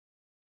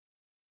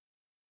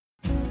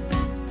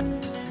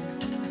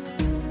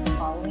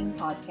following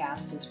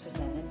podcast is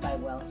presented by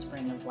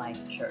Wellspring of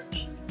Life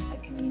Church, a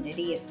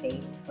community of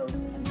faith, hope,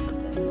 and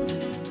purpose.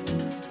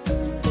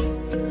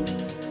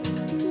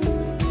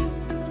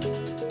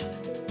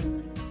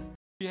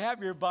 If you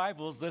have your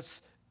Bibles,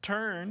 let's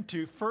turn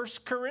to 1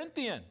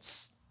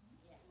 Corinthians.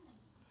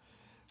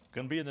 It's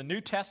going to be in the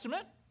New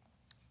Testament.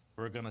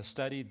 We're going to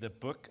study the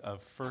book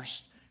of 1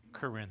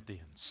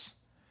 Corinthians.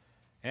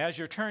 As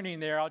you're turning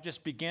there, I'll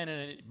just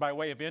begin by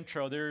way of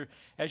intro.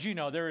 As you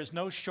know, there is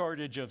no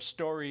shortage of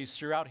stories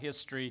throughout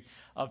history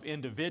of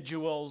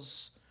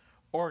individuals,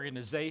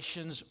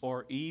 organizations,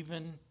 or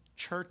even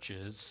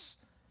churches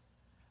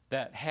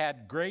that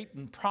had great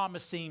and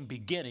promising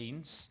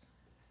beginnings,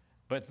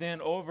 but then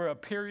over a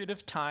period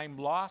of time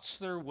lost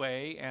their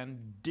way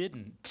and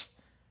didn't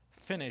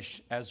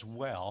finish as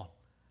well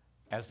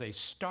as they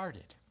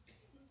started.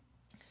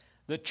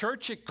 The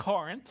church at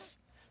Corinth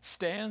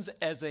stands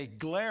as a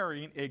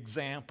glaring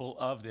example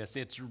of this.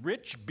 Its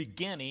rich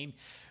beginning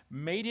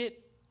made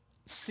it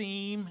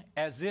seem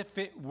as if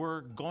it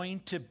were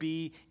going to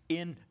be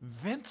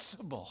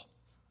invincible.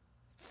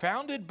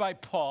 Founded by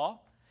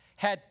Paul,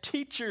 had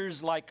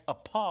teachers like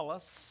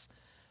Apollos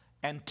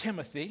and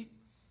Timothy.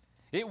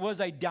 It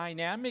was a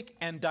dynamic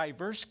and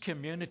diverse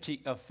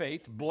community of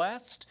faith,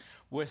 blessed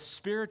with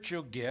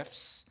spiritual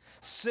gifts,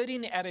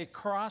 sitting at a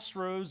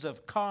crossroads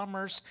of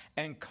commerce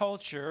and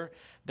culture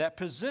that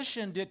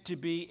positioned it to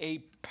be a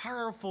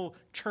powerful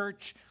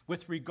church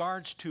with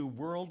regards to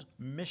world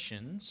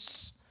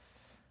missions.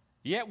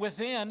 Yet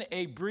within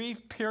a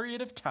brief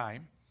period of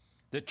time,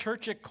 the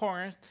church at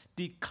Corinth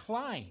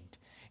declined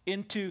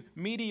into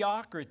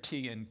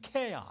mediocrity and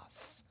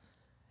chaos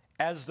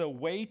as the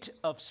weight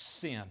of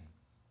sin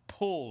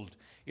pulled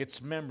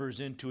its members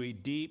into a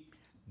deep,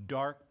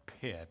 dark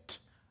pit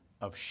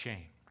of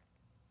shame.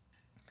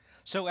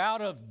 So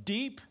out of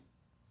deep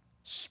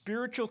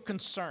spiritual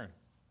concern,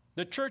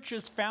 the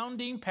church's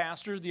founding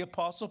pastor, the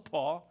Apostle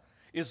Paul,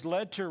 is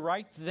led to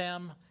write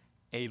them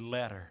a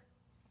letter.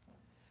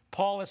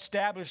 Paul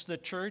established the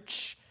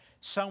church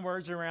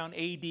somewhere around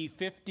AD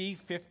 50,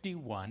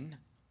 51,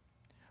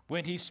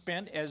 when he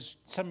spent, as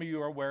some of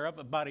you are aware of,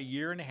 about a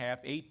year and a half,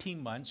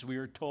 18 months, we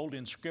are told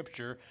in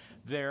Scripture,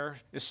 there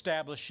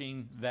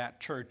establishing that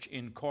church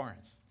in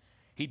Corinth.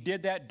 He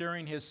did that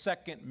during his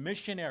second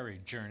missionary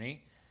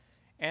journey,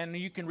 and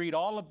you can read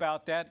all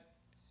about that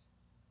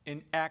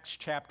in Acts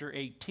chapter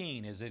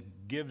 18 as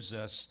it gives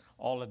us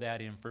all of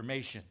that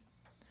information.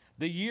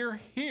 The year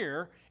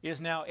here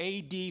is now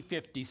AD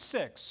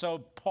 56, so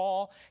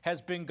Paul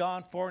has been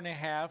gone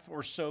 4.5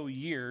 or so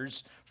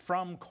years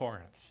from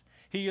Corinth.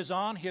 He is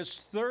on his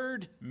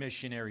third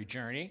missionary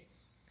journey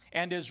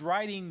and is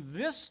writing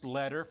this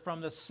letter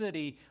from the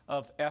city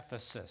of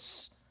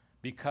Ephesus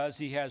because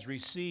he has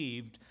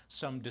received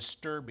some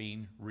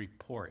disturbing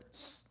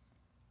reports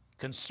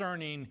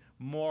concerning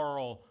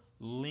moral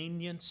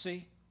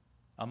leniency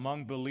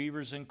among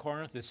believers in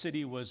Corinth. The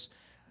city was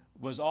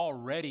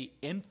already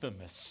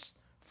infamous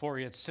for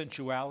its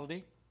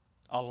sensuality,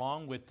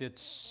 along with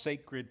its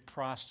sacred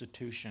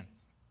prostitution.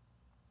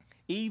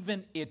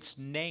 Even its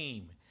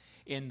name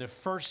in the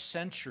first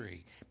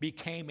century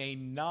became a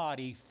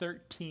naughty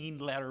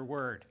 13-letter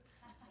word.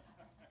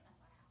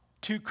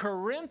 To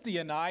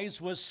Corinthianize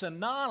was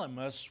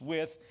synonymous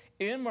with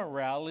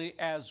immorality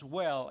as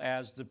well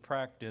as the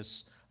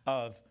practice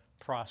of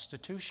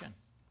prostitution.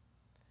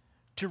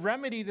 To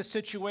remedy the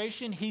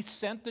situation, he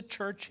sent the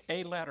church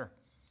a letter,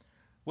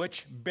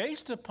 which,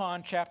 based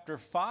upon chapter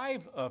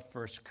 5 of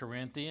 1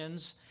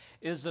 Corinthians,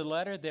 is a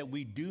letter that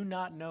we do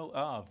not know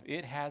of.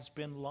 It has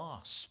been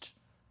lost.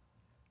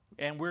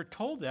 And we're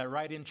told that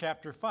right in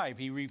chapter 5.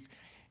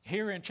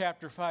 Here in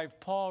chapter 5,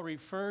 Paul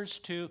refers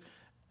to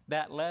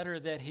that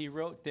letter that he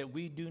wrote that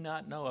we do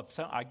not know of.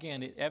 So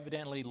again, it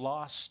evidently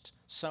lost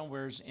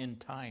somewheres in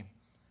time.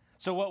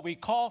 So what we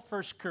call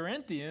 1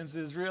 Corinthians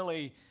is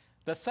really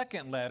the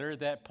second letter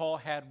that Paul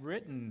had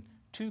written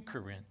to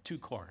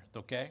Corinth,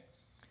 okay?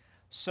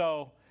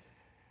 So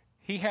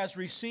he has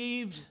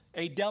received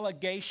a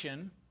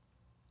delegation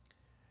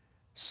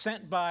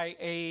sent by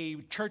a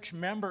church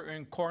member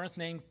in Corinth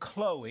named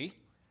Chloe,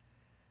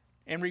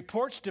 and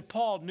reports to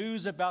Paul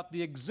news about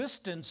the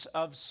existence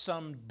of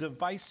some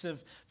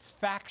divisive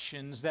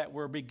factions that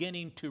were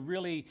beginning to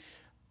really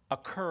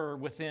occur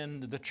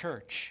within the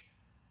church.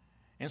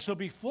 And so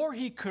before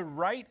he could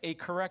write a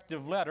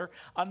corrective letter,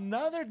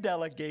 another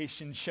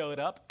delegation showed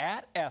up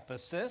at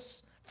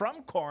Ephesus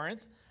from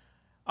Corinth,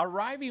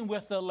 arriving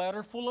with a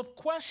letter full of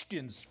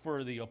questions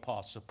for the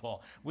Apostle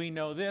Paul. We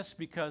know this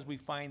because we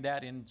find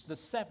that in the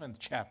 7th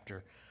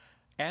chapter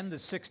and the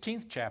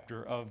 16th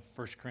chapter of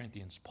 1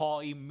 Corinthians. Paul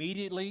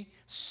immediately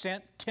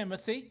sent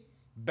Timothy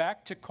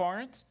back to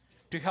Corinth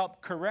to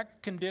help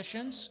correct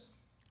conditions.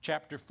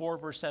 Chapter 4,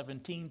 verse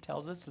 17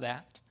 tells us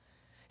that.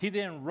 He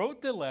then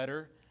wrote the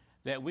letter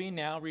that we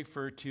now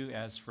refer to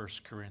as 1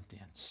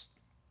 Corinthians.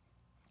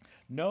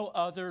 No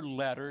other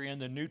letter in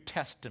the New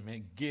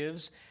Testament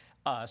gives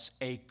us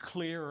a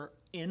clearer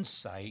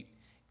insight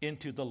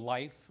into the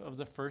life of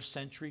the first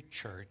century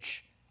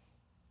church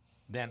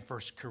than 1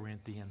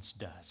 Corinthians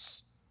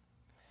does.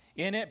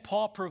 In it,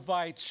 Paul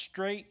provides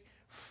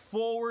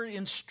straightforward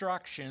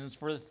instructions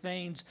for the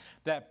things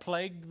that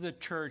plagued the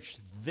church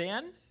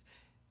then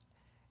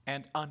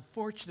and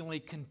unfortunately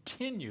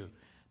continue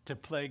to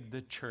plague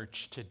the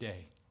church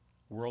today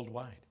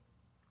worldwide.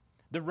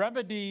 The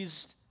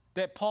remedies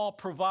that Paul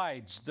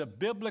provides, the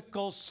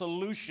biblical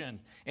solution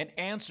and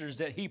answers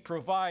that he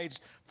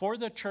provides for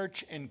the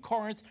church in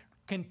Corinth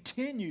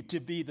continue to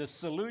be the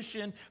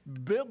solution,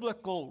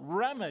 biblical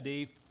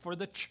remedy for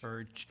the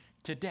church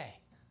today.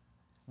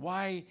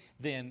 Why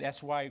then?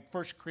 That's why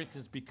 1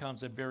 Corinthians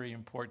becomes a very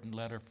important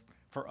letter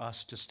for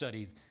us to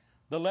study.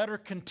 The letter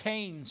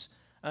contains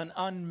an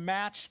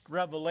unmatched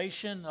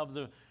revelation of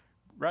the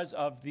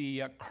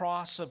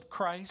cross of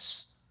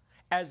Christ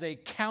as a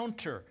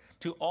counter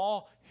to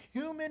all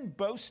human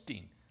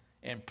boasting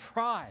and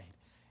pride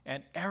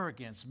and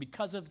arrogance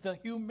because of the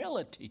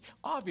humility,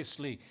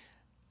 obviously,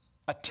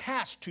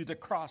 attached to the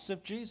cross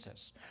of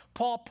Jesus.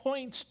 Paul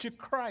points to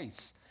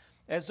Christ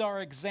as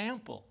our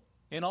example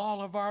in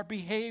all of our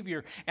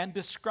behavior and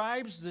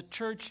describes the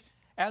church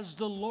as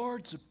the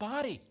Lord's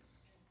body.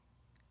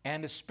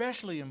 And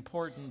especially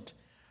important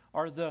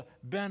are the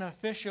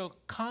beneficial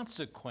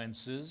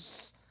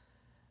consequences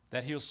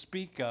that he'll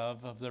speak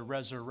of the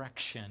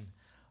resurrection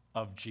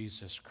of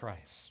Jesus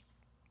Christ.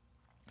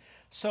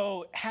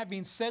 So,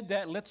 having said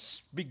that,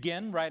 let's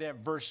begin right at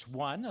verse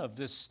 1 of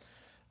this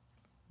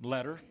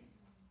letter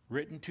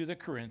written to the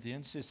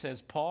Corinthians. It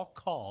says, Paul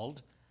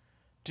called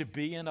to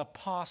be an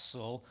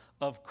apostle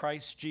of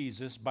Christ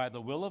Jesus by the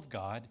will of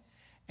God,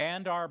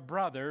 and our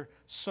brother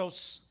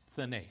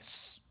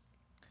Sosthenes.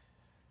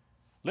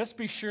 Let's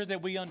be sure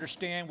that we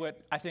understand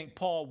what I think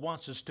Paul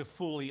wants us to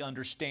fully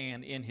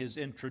understand in his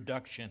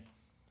introduction.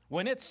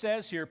 When it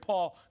says here,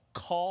 Paul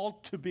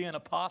called to be an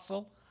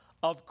apostle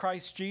of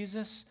Christ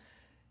Jesus,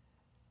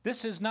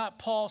 this is not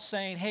Paul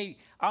saying, hey,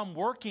 I'm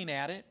working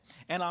at it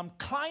and I'm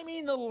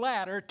climbing the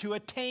ladder to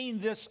attain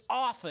this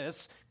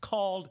office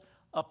called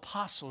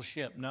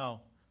apostleship.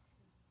 No,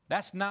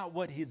 that's not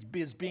what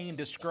is being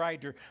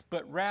described here,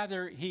 but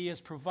rather he is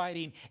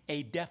providing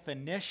a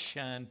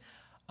definition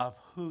of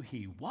who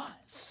he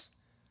was.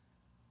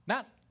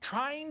 Not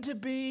trying to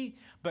be,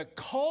 but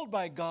called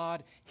by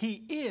God,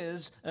 he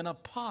is an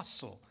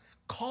apostle,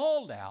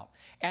 called out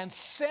and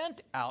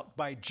sent out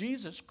by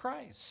Jesus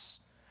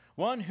Christ.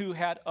 One who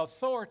had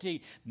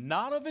authority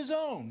not of his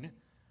own,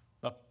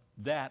 but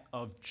that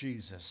of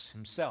Jesus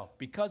himself.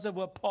 Because of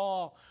what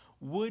Paul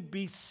would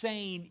be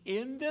saying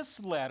in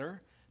this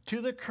letter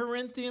to the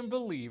Corinthian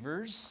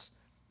believers,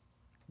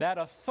 that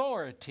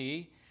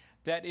authority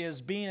that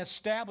is being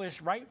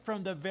established right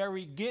from the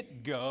very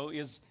get-go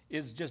is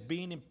just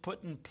being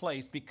put in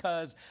place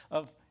because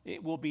of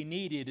it will be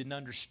needed and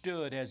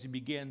understood as he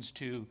begins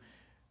to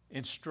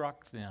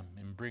instruct them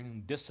and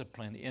bring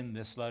discipline in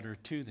this letter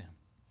to them.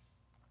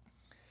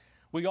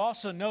 We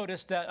also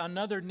notice that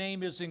another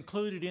name is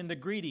included in the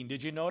greeting.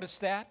 Did you notice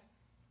that? It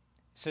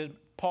said,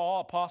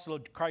 Paul, apostle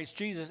of Christ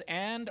Jesus,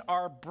 and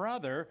our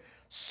brother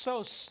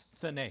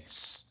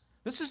Sosthenes.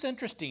 This is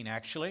interesting,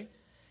 actually,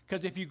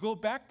 because if you go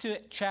back to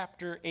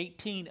chapter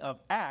 18 of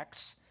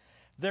Acts,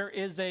 there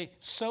is a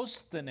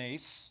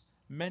Sosthenes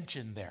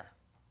mentioned there.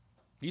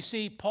 You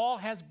see, Paul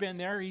has been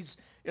there.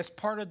 It's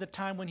part of the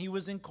time when he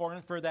was in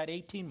Corinth for that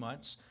 18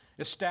 months,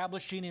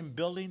 establishing and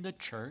building the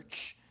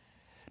church.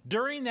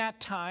 During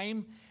that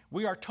time,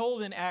 we are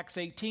told in Acts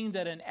 18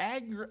 that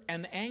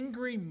an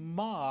angry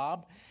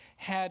mob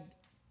had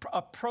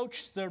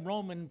approached the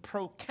Roman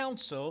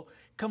proconsul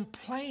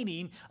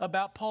complaining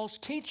about Paul's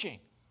teaching.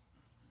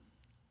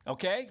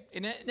 Okay?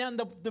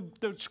 And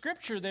the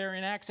scripture there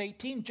in Acts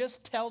 18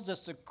 just tells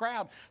us a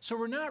crowd. So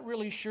we're not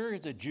really sure,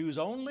 is it Jews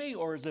only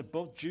or is it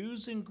both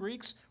Jews and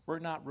Greeks? We're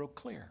not real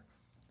clear.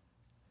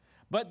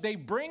 But they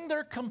bring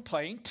their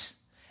complaint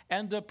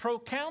and the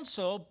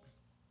proconsul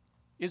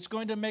is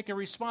going to make a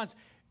response.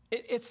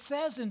 It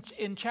says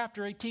in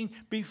chapter 18,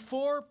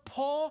 before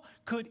Paul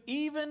could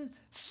even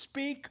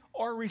speak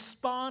or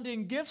respond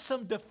and give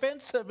some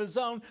defense of his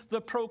own,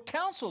 the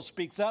proconsul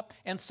speaks up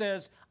and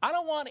says, I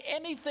don't want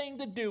anything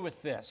to do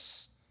with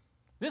this.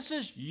 This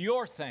is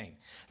your thing.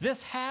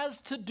 This has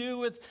to do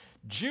with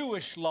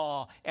Jewish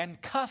law and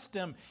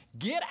custom.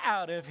 Get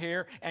out of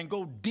here and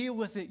go deal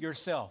with it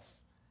yourself.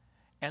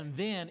 And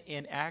then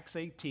in Acts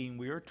 18,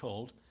 we are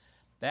told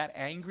that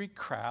angry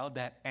crowd,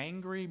 that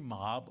angry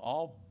mob,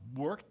 all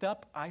worked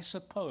up, I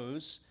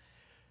suppose,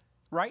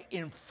 right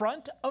in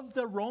front of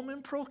the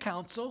Roman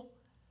proconsul,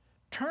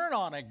 turn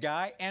on a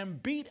guy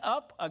and beat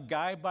up a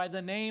guy by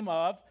the name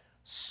of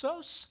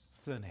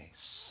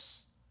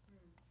Sosthenes.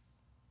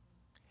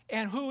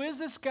 And who is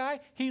this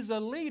guy? He's a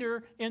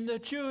leader in the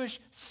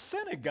Jewish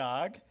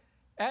synagogue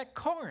at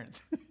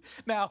Corinth.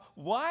 Now,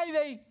 why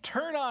they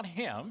turn on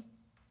him,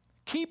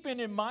 keeping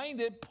in mind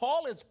that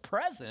Paul is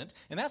present,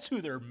 and that's who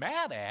they're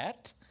mad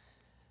at,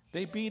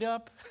 they beat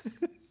up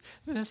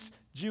this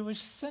Jewish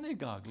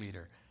synagogue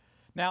leader.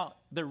 Now,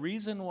 the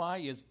reason why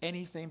is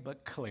anything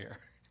but clear,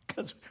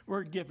 because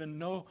we're given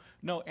no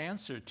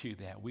answer to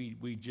that.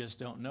 We just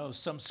don't know.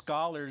 Some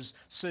scholars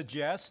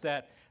suggest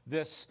that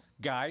this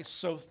guy,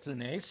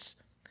 Sosthenes,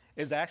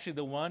 is actually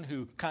the one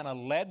who kind of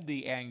led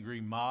the angry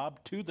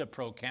mob to the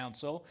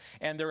proconsul,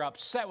 and they're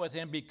upset with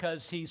him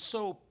because he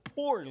so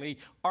poorly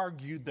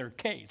argued their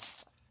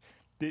case.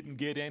 Didn't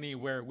get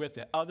anywhere with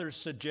it. Others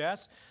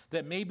suggest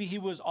that maybe he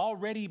was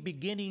already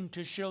beginning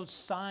to show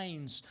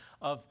signs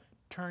of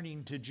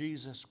turning to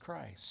Jesus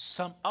Christ.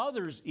 Some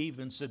others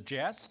even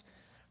suggest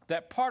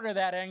that part of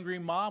that angry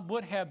mob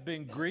would have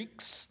been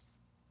Greeks.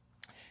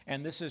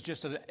 And this is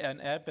just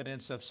an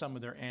evidence of some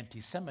of their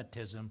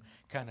anti-Semitism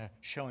kind of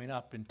showing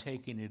up and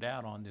taking it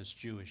out on this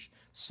Jewish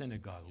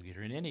synagogue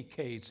leader. In any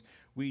case,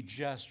 we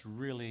just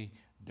really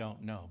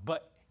don't know.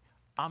 But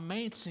I'm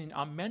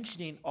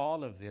mentioning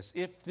all of this.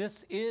 If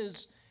this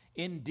is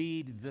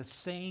indeed the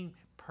same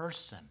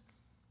person,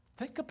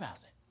 think about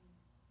it.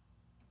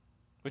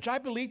 Which I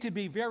believe to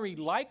be very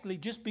likely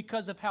just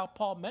because of how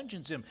Paul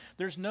mentions him.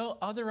 There's no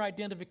other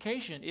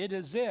identification. It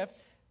is if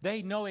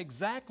they know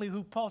exactly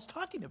who Paul's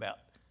talking about.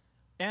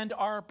 And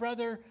our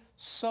brother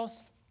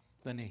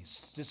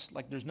Sosthenes, just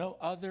like there's no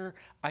other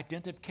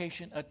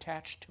identification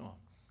attached to him.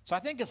 So I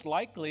think it's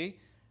likely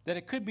that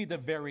it could be the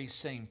very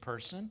same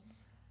person.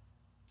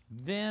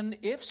 Then,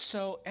 if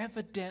so,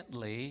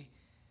 evidently,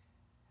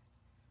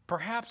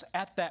 perhaps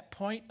at that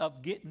point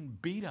of getting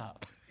beat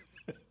up,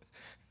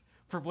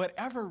 for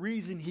whatever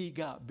reason he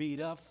got beat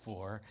up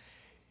for,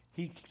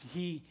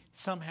 he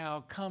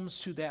somehow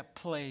comes to that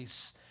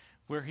place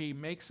where he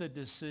makes a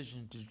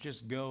decision to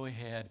just go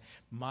ahead,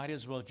 might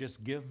as well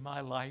just give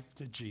my life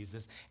to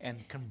Jesus,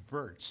 and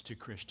converts to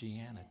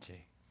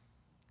Christianity.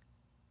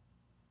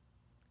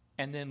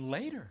 And then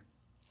later,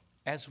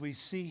 as we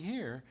see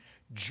here,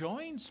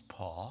 joins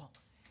Paul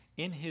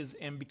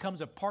and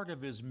becomes a part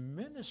of his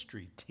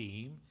ministry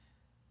team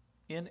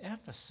in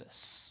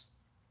Ephesus.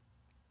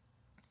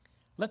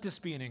 Let this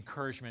be an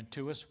encouragement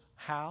to us.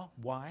 How?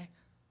 Why?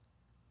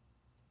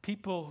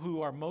 People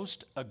who are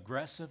most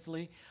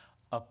aggressively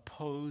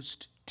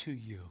opposed to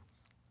you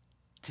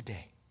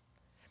today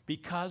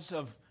because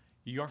of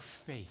your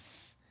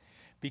faith,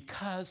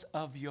 because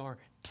of your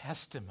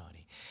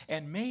testimony,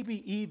 and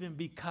maybe even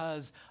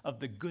because of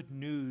the good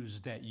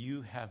news that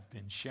you have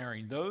been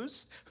sharing.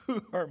 Those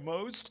who are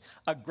most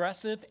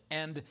aggressive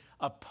and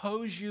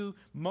oppose you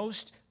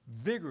most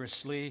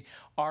vigorously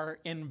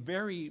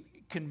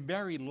can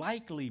very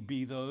likely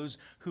be those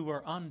who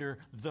are under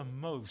the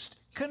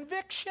most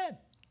conviction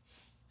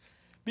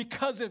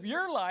because of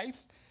your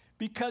life,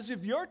 because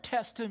of your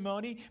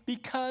testimony,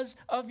 because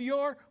of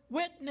your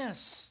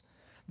witness.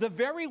 The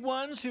very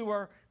ones who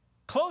are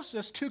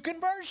closest to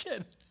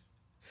conversion.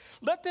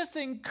 Let this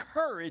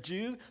encourage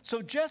you,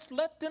 so just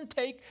let them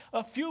take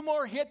a few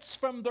more hits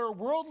from their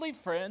worldly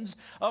friends,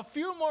 a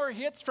few more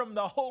hits from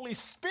the Holy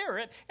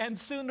Spirit, and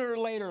sooner or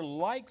later,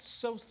 like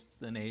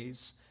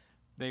Sosthenes,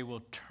 they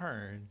will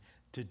turn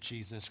to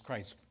Jesus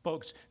Christ.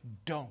 Folks,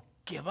 don't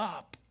give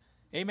up.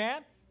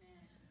 Amen?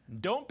 Amen.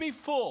 Don't be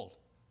fooled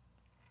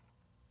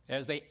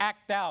as they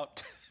act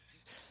out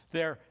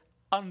their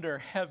under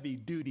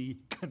heavy-duty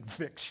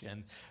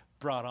conviction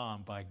brought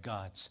on by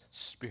God's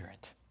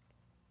Spirit.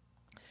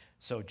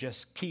 So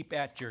just keep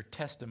at your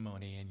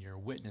testimony and your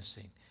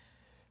witnessing.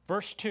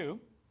 Verse 2,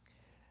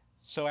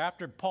 so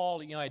after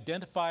Paul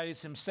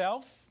identifies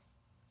himself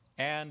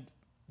and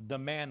the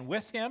man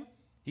with him,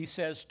 he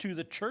says, to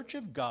the church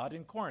of God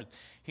in Corinth.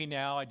 He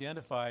now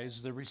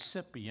identifies the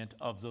recipient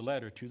of the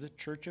letter to the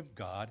church of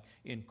God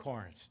in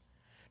Corinth.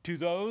 To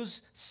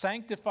those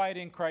sanctified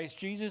in Christ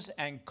Jesus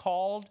and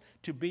called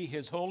to be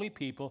his holy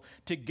people,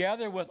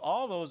 together with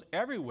all those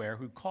everywhere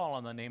who call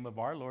on the name of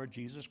our Lord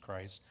Jesus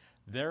Christ,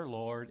 their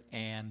Lord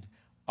and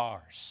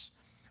ours.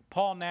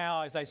 Paul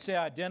now, as I say,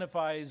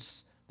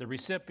 identifies the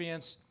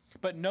recipients,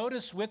 but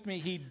notice with me,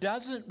 he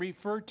doesn't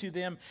refer to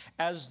them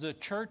as the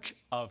church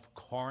of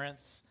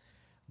Corinth,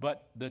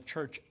 but the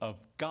church of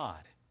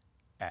God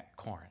at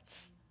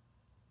Corinth.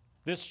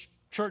 This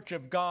church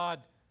of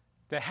God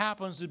that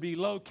happens to be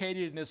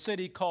located in a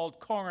city called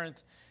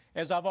Corinth,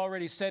 as I've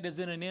already said, is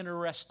in an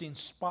interesting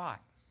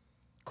spot.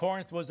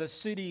 Corinth was a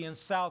city in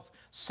south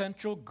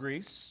central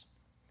Greece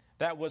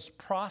that was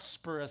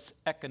prosperous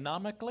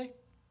economically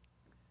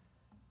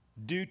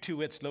due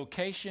to its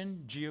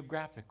location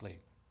geographically.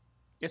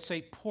 It's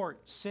a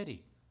port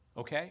city,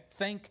 okay?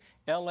 Think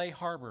LA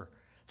Harbor.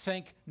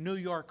 Think New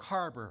York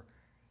Harbor.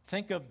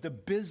 Think of the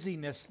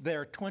busyness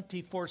there,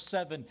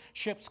 24/7,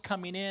 ships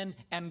coming in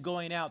and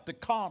going out, the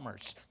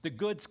commerce, the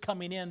goods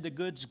coming in, the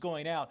goods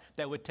going out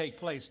that would take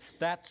place.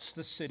 That's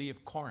the city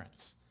of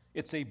Corinth.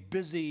 It's a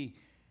busy,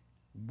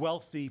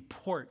 wealthy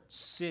port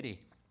city.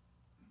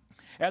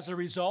 As a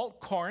result,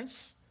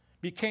 Corinth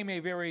became a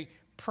very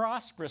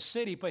prosperous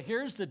city, but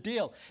here's the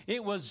deal.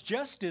 It was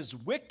just as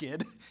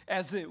wicked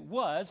as it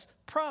was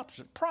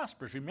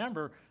prosperous.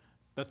 Remember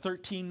the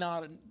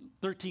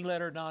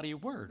 13-letter naughty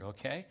word,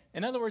 okay?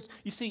 In other words,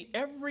 you see,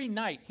 every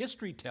night,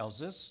 history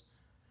tells us,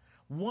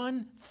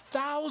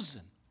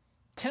 1,000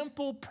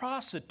 temple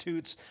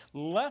prostitutes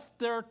left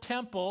their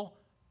temple,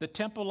 the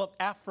temple of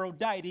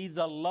Aphrodite,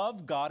 the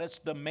love goddess,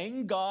 the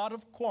main god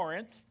of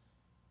Corinth,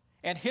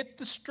 and hit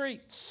the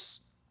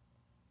streets.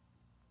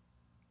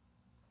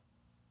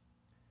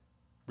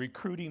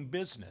 recruiting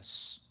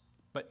business.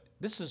 But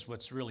this is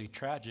what's really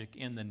tragic,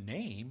 in the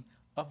name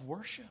of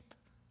worship.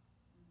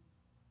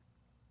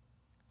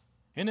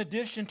 In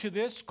addition to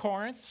this,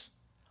 Corinth,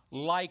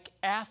 like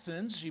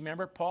Athens, you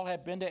remember Paul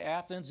had been to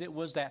Athens. It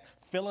was that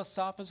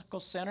philosophical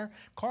center.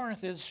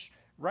 Corinth is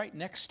right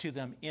next to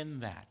them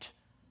in that.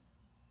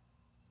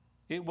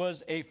 It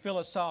was a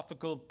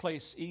philosophical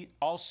place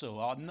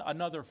also,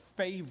 another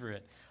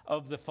favorite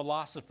of the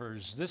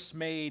philosophers. This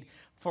made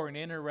for an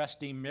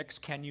interesting mix,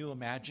 can you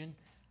imagine?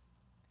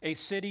 A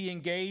city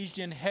engaged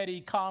in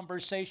heady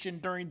conversation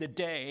during the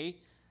day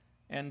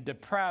and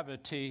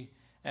depravity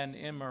and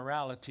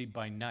immorality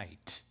by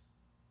night.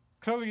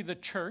 Clearly the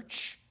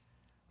church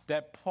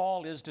that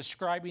Paul is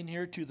describing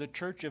here, to the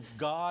church of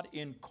God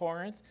in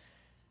Corinth,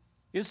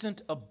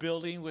 isn't a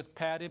building with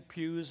padded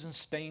pews and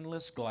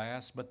stainless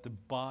glass, but the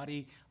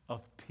body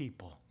of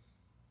people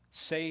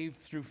saved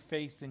through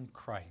faith in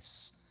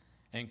Christ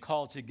and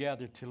called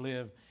together to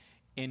live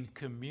in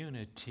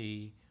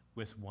community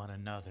with one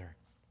another.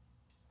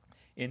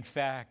 In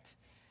fact,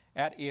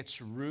 at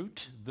its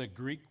root, the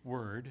Greek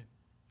word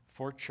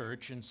for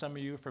church, and some of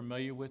you are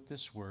familiar with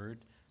this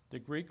word, the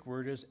Greek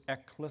word is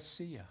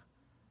ekklesia.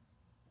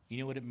 You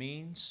know what it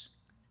means?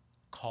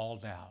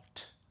 Called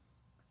out.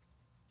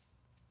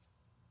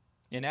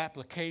 In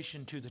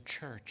application to the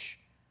church,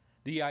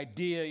 the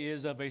idea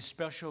is of a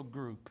special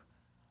group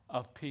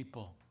of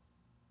people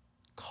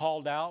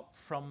called out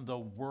from the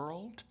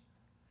world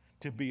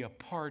to be a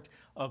part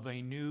of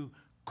a new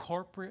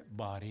corporate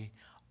body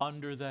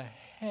under the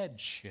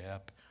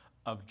headship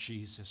of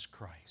Jesus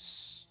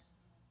Christ.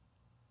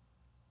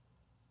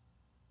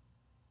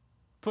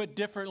 Put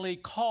differently,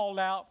 called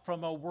out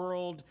from a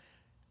world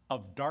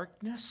of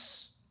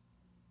darkness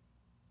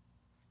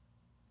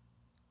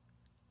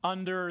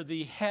under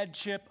the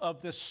headship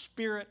of the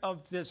spirit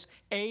of this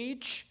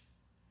age,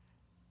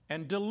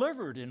 and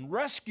delivered and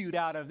rescued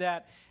out of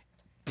that,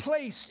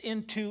 placed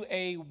into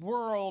a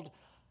world,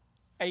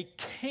 a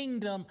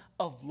kingdom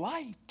of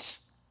light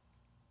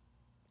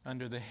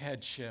under the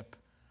headship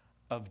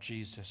of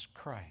Jesus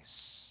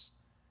Christ.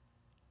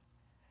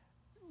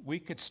 We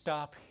could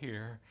stop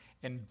here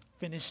and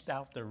finish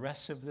out the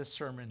rest of this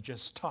sermon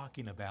just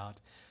talking about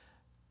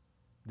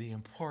the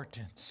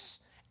importance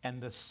and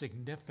the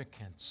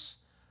significance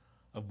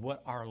of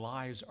what our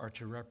lives are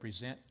to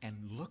represent and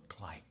look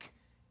like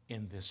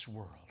in this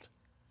world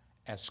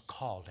as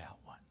called out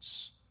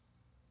ones.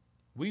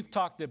 We've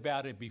talked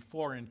about it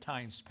before in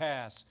times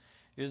past.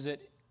 Is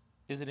it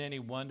any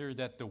wonder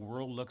that the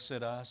world looks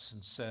at us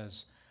and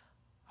says,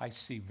 I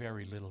see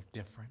very little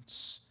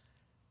difference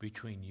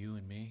between you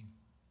and me?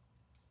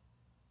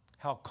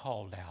 How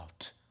called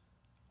out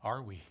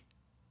are we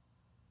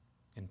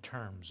in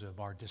terms of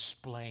our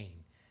displaying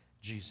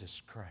Jesus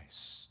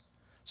Christ?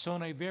 So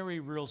in a very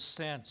real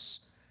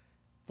sense,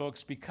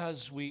 folks,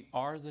 because we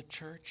are the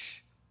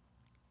church,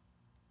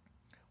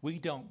 we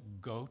don't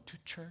go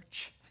to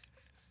church.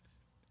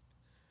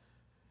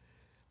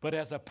 But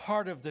as a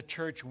part of the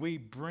church, we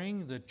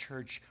bring the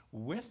church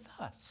with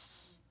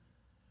us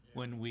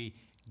when we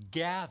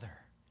gather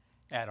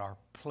at our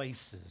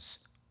places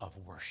of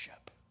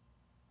worship.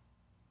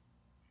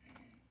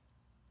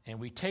 And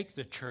we take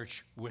the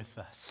church with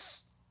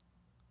us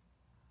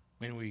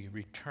when we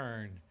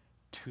return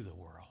to the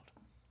world.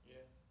 Yes.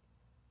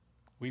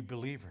 We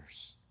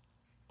believers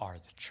are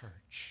the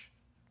church.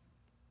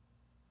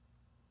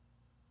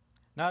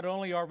 Not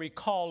only are we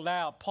called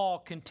out, Paul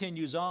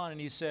continues on and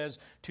he says,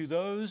 to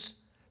those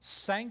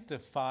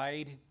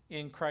sanctified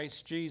in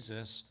Christ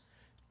Jesus,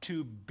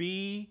 to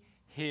be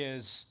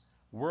his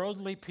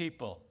worldly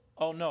people.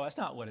 Oh no, that's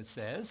not what it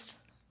says.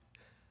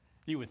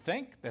 You would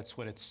think that's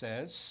what it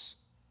says.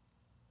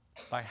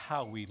 By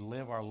how we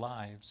live our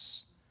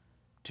lives,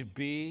 to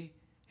be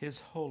his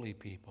holy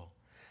people.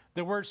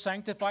 The word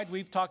sanctified,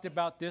 we've talked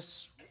about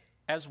this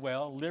as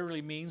well,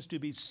 literally means to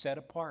be set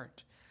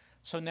apart.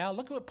 So now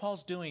look at what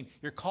Paul's doing.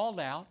 You're called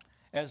out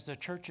as the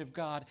church of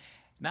God.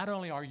 Not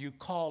only are you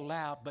called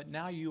out, but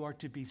now you are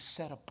to be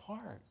set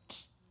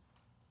apart.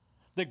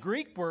 The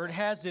Greek word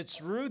has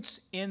its roots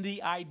in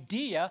the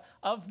idea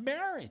of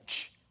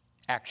marriage,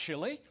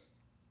 actually,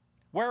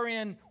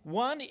 wherein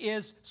one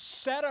is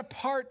set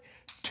apart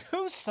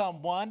to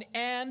someone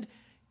and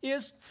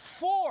is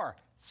for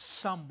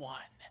someone.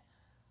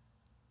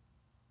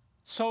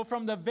 So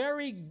from the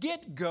very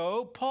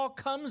get-go, Paul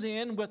comes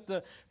in with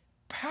the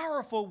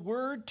powerful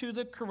word to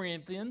the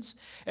Corinthians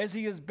as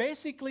he is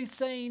basically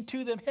saying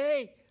to them,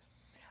 hey,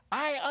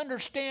 I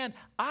understand,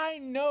 I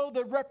know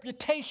the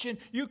reputation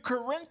you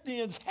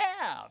Corinthians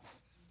have.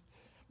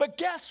 But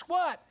guess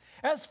what?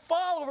 As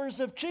followers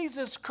of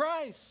Jesus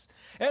Christ,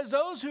 as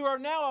those who are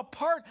now a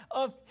part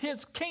of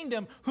his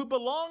kingdom, who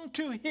belong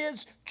to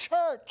his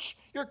church,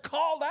 you're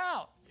called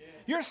out. Yeah.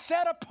 You're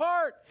set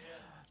apart.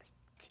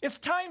 Yeah. It's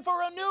time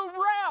for a new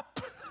rep.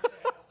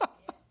 Yeah.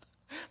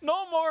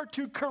 No more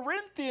to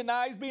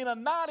Corinthianize being a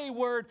naughty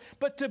word,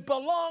 but to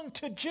belong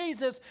to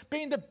Jesus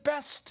being the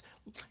best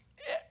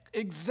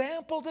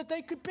example that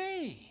they could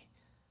be.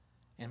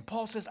 And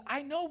Paul says,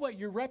 I know what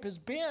your rep has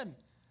been,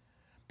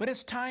 But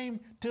it's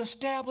time to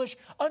establish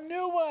a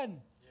new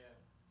one.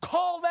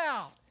 Called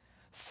out,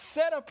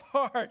 set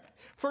apart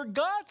for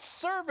God's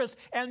service.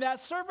 And that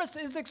service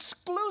is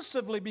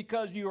exclusively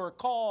because you are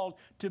called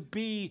to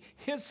be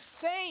His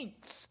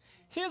saints,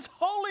 His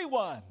holy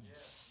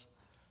ones.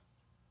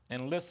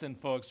 And listen,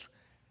 folks,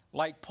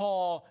 like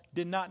Paul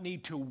did not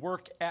need to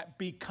work at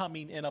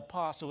becoming an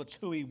apostle. It's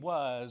who he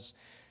was.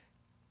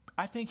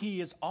 I think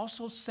he is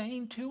also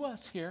saying to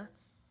us here,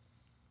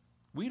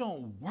 we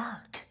don't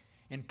work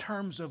in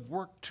terms of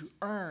work to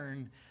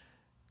earn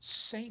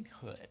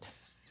sainthood.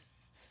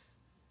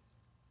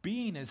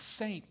 Being a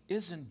saint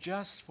isn't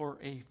just for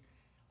a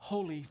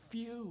holy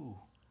few.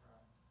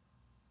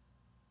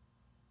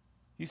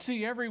 You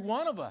see, every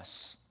one of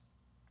us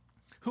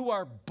who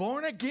are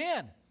born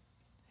again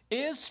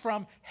is,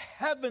 from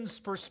heaven's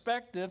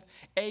perspective,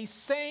 a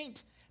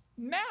saint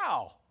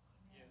now.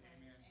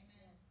 Amen.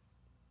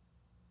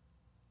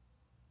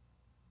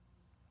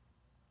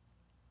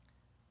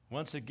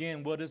 Once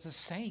again, what is a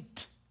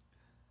saint?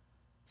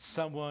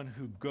 Someone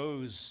who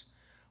goes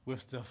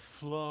with the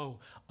flow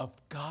of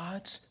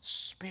God's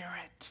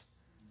Spirit.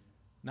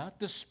 Not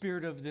the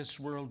spirit of this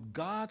world,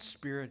 God's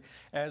Spirit,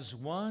 as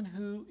one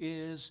who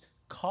is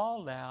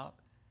called out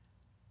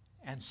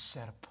and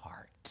set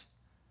apart.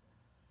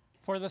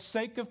 For the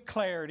sake of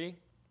clarity,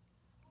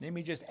 let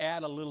me just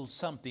add a little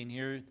something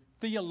here.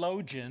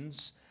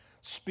 Theologians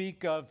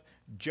speak of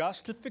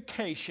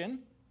justification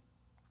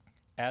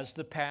as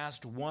the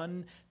past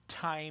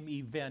one-time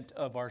event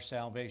of our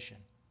salvation.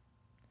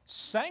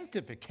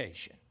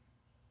 Sanctification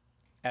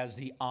as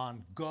the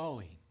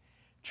ongoing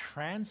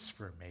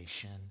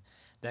transformation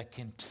that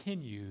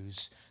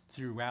continues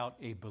throughout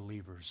a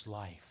believer's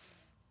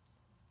life.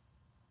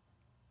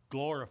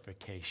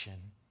 Glorification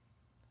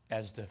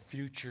as the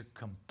future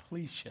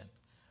completion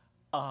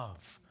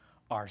of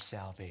our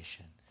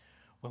salvation,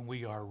 when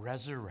we are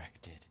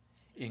resurrected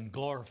in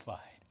glorified,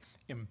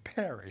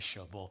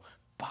 imperishable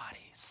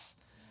bodies.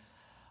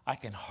 I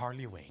can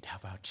hardly wait. How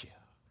about you?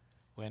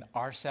 When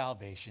our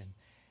salvation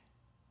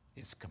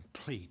is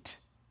complete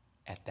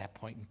at that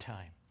point in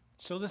time.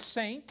 So the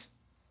saint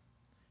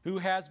who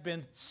has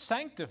been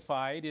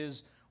sanctified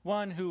is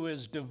one who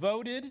is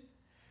devoted,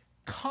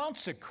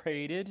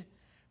 consecrated,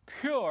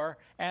 pure,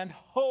 and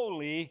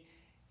holy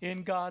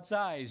in God's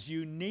eyes,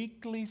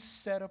 uniquely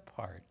set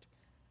apart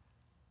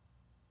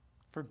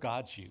for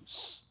God's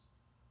use.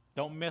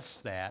 Don't miss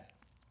that.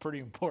 Pretty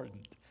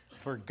important.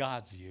 For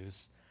God's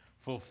use,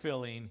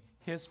 fulfilling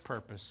His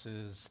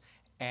purposes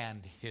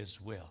and His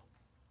will.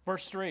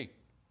 Verse 3.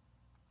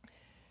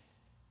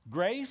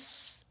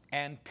 Grace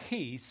and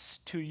peace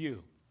to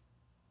you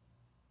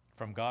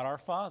from God our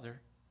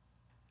Father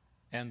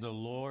and the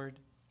Lord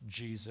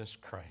Jesus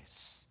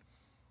Christ.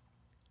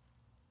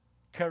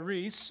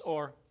 Charis,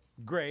 or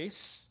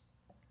grace,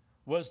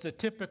 was the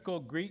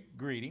typical Greek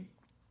greeting.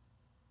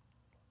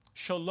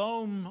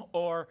 Shalom,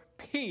 or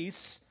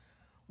peace,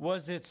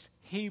 was its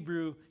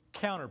Hebrew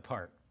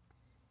counterpart.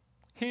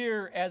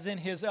 Here, as in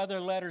his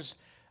other letters,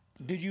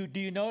 do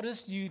you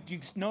notice? Do you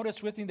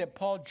notice with me that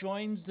Paul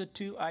joins the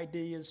two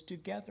ideas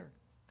together,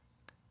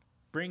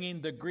 bringing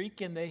the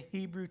Greek and the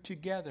Hebrew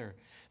together,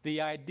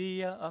 the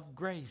idea of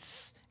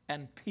grace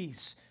and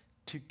peace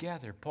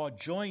together. Paul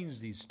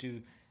joins these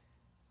two,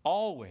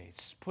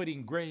 always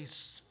putting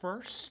grace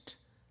first,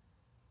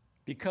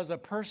 because a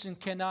person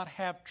cannot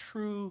have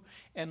true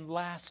and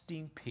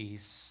lasting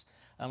peace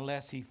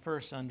unless he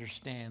first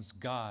understands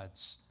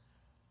God's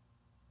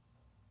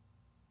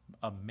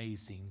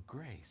amazing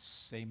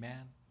grace.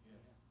 Amen? Yes.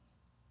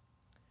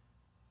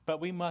 But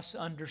we must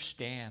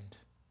understand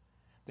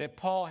that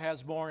Paul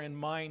has more in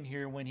mind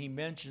here when he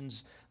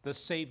mentions the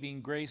saving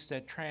grace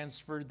that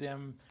transferred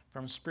them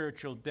from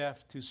spiritual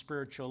death to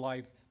spiritual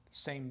life, the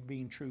same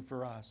being true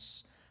for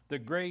us. The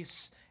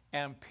grace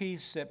and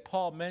peace that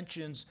Paul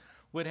mentions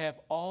would have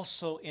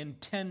also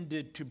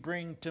intended to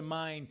bring to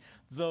mind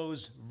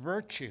those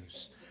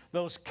virtues,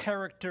 those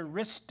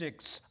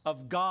characteristics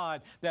of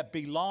God that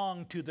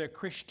belong to the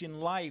Christian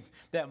life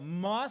that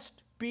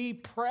must be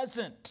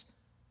present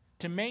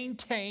to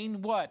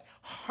maintain what?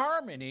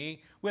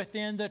 Harmony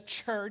within the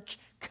church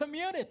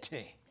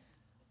community.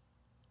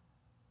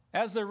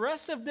 As the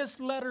rest of this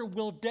letter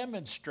will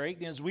demonstrate,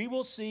 and as we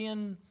will see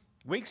in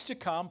weeks to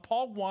come,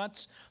 Paul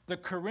wants the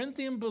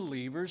Corinthian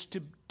believers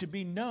to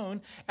be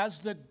known as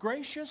the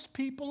gracious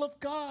people of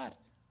God,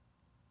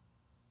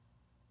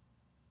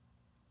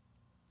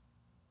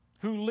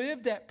 who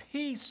lived at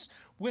peace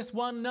with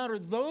one another,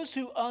 those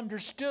who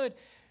understood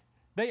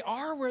they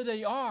are where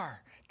they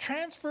are,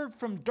 transferred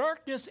from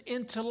darkness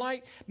into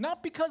light,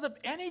 not because of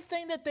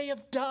anything that they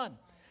have done,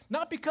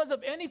 not because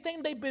of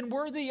anything they've been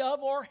worthy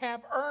of or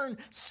have earned,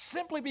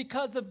 simply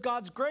because of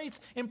God's grace.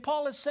 And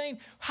Paul is saying,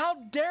 how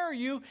dare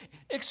you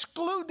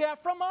exclude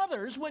that from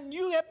others when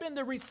you have been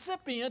the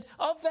recipient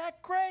of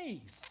that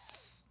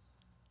grace?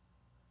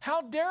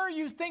 How dare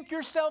you think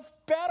yourself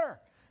better?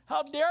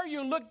 How dare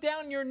you look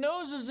down your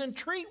noses and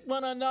treat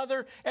one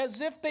another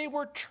as if they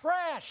were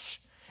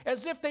trash,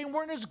 as if they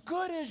weren't as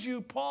good as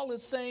you? Paul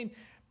is saying,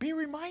 be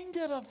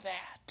reminded of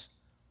that.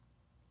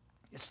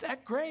 It's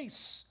that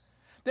grace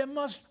that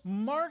must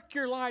mark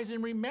your lives.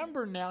 And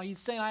remember now, he's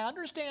saying, I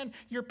understand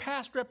your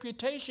past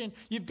reputation.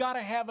 You've got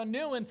to have a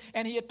new one.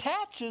 And he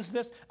attaches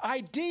this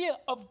idea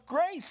of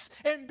grace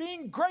and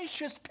being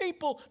gracious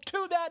people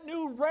to that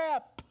new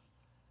rep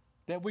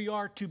that we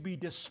are to be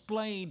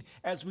displaying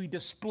as we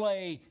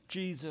display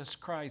Jesus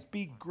Christ.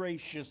 Be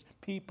gracious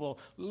people,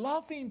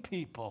 loving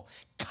people,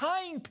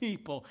 kind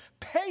people,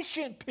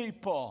 patient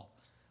people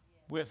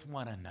with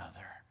one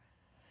another.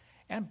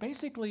 And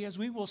basically, as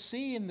we will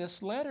see in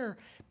this letter,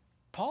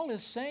 Paul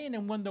is saying,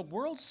 and when the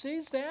world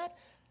sees that,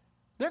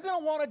 they're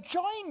going to want to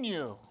join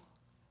you.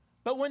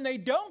 But when they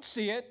don't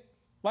see it,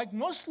 like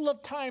most of the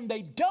time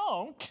they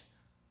don't,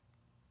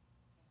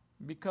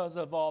 because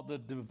of all the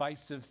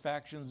divisive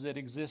factions that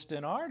exist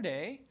in our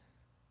day,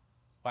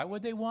 why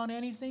would they want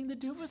anything to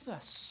do with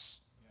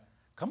us? Yeah.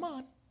 Come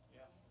on.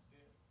 Yeah,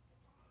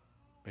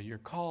 but you're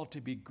called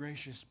to be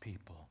gracious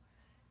people,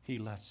 he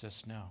lets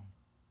us know.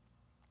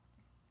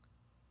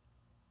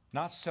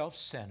 Not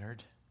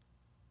self-centered,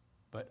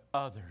 but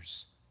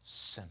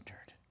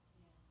others-centered.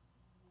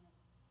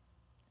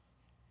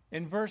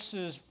 In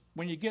verses,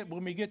 when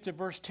we get to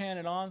verse 10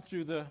 and on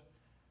through the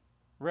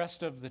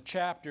rest of the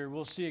chapter,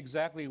 we'll see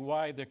exactly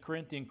why the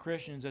Corinthian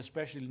Christians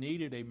especially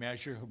needed a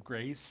measure of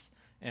grace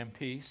and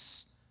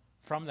peace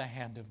from the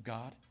hand of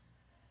God.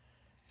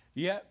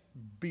 Yet,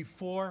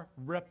 before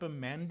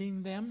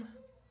reprimanding them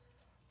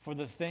for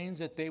the things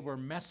that they were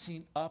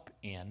messing up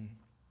in,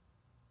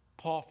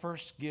 Paul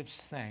first gives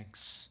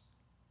thanks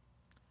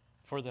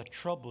for the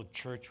troubled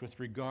church with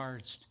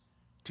regards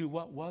to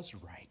what was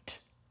right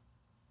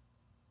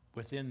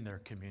within their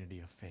community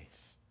of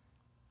faith.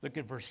 Look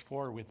at verse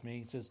 4 with me.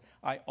 He says,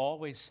 I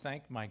always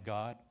thank my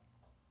God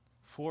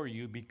for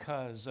you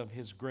because of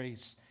his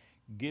grace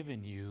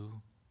given you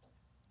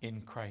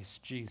in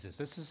Christ Jesus.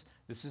 This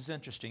is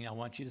interesting. I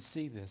want you to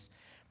see this.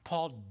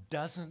 Paul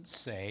doesn't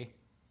say,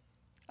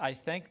 I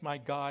thank my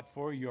God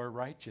for your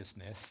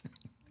righteousness,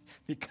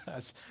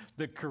 because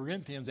the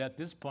Corinthians at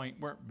this point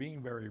weren't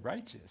being very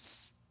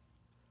righteous.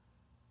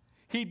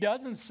 He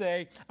doesn't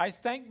say, I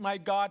thank my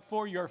God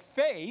for your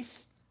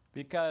faith,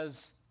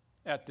 because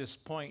at this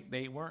point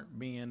they weren't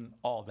being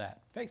all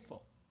that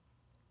faithful.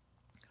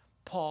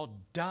 Paul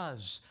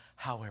does,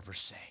 however,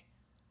 say,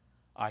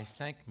 I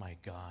thank my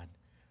God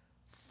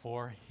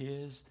for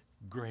his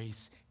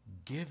grace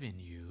given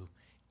you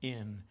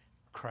in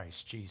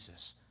Christ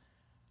Jesus.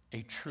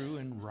 A true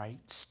and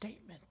right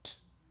statement.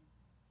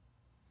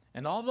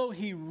 And although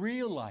he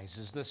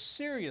realizes the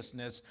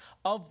seriousness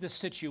of the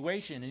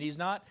situation, and he's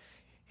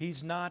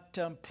not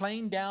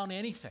playing down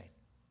anything.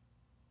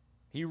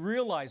 He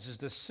realizes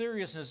the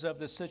seriousness of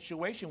the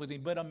situation with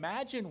him. But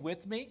imagine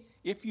with me,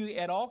 if you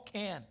at all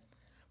can,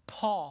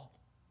 Paul,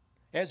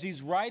 as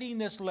he's writing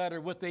this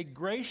letter with a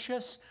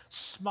gracious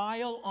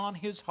smile on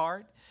his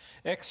heart,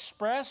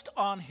 expressed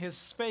on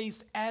his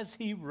face as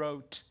he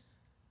wrote,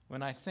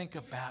 when I think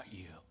about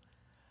you,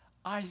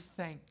 I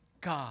thank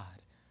God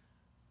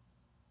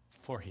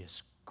for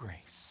his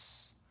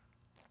grace.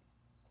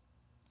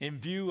 In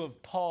view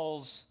of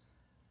Paul's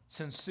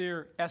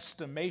sincere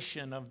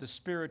estimation of the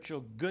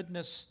spiritual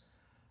goodness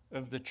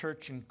of the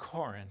church in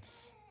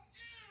Corinth,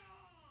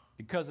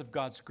 because of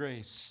God's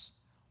grace,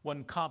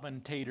 one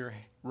commentator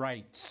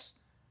writes,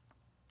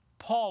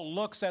 Paul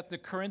looks at the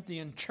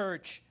Corinthian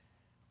church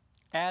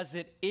as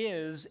it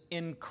is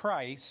in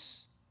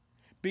Christ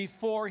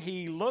before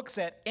he looks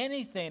at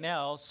anything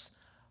else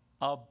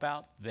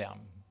about them.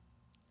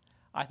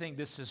 I think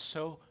this is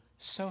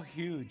so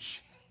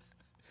huge.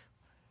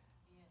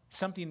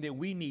 Something that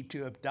we need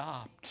to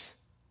adopt.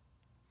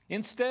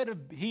 Instead,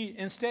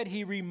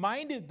 he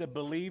reminded the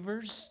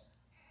believers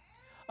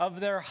of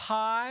their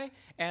high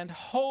and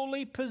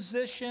holy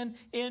position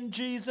in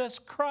Jesus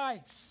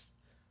Christ.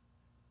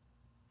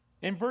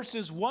 In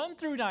verses 1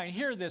 through 9,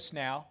 hear this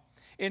now.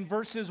 In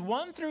verses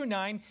 1 through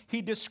 9,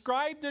 he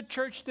described the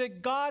church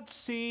that God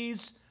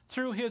sees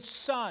through his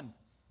Son.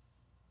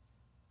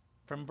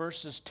 From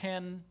verses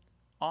 10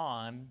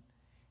 on,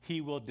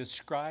 he will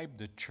describe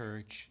the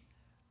church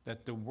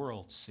that the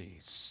world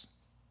sees.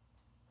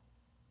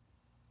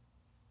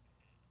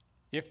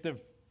 If the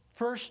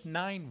first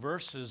 9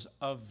 verses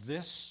of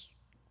this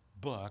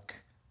book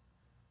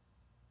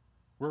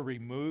were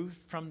removed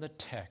from the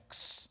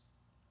text,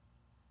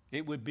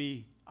 it would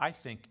be, I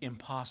think,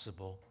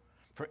 impossible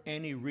for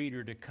any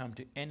reader to come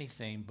to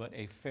anything but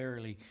a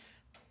fairly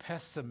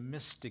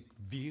pessimistic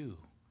view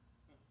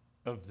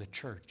of the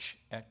church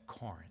at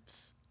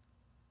Corinth,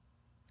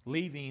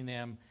 leaving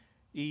them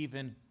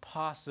even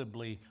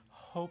possibly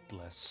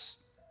hopeless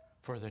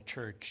for the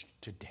church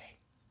today.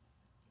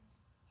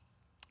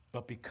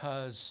 But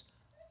because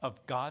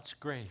of God's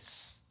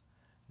grace,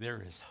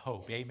 there is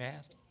hope. Amen?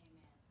 Amen.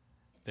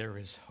 There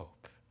is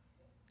hope.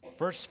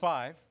 Verse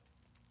 5,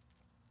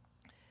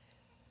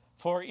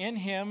 for in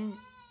him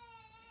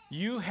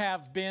you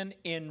have been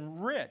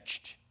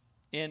enriched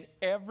in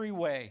every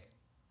way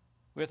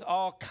with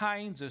all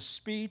kinds of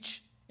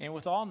speech and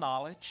with all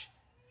knowledge.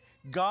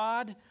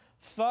 God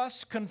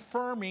thus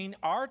confirming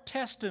our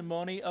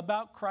testimony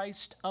about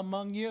Christ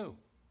among you.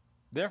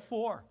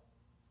 Therefore,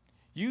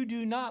 you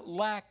do not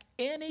lack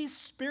any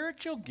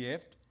spiritual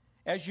gift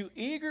as you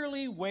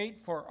eagerly wait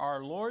for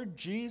our Lord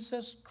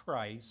Jesus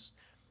Christ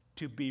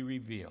to be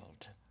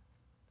revealed.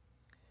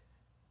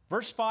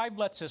 Verse 5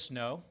 lets us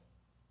know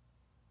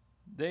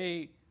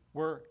they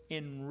were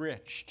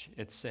enriched,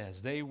 it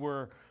says. They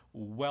were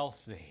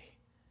wealthy.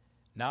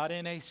 Not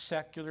in a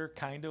secular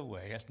kind of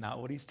way. That's not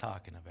what he's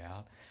talking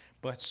about.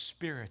 But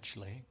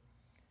spiritually,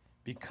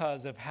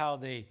 because of how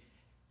they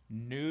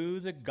knew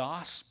the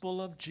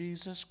gospel of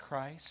Jesus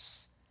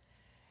Christ,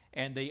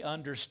 and they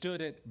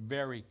understood it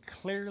very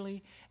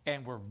clearly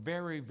and were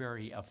very,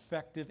 very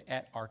effective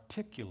at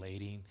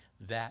articulating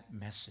that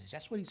message.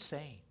 That's what he's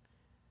saying.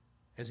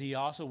 As he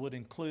also would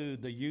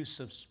include the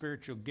use of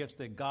spiritual gifts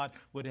that God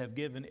would have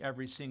given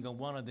every single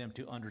one of them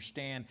to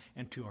understand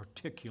and to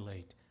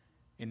articulate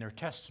in their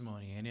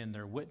testimony and in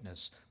their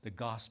witness the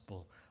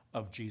gospel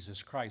of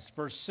Jesus Christ.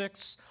 Verse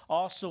 6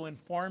 also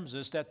informs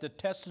us that the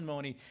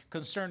testimony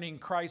concerning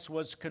Christ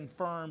was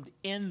confirmed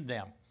in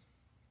them.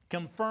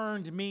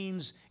 Confirmed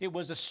means it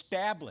was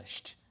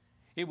established.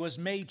 It was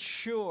made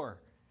sure.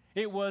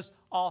 It was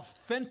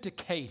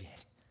authenticated.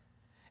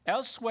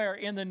 Elsewhere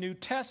in the New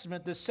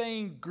Testament, the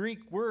same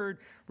Greek word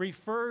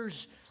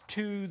refers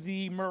to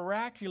the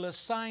miraculous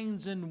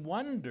signs and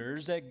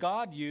wonders that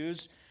God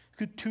used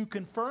to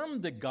confirm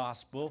the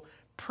gospel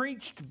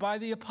preached by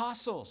the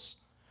apostles.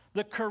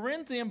 The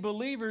Corinthian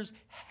believers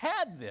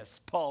had this,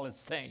 Paul is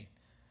saying.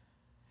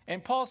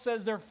 And Paul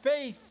says their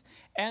faith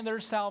and their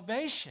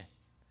salvation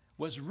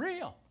was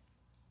real.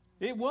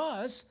 It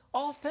was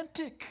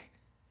authentic.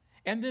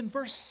 And then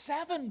verse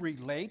 7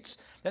 relates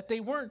that they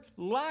weren't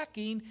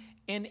lacking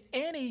in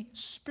any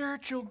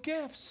spiritual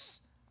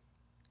gifts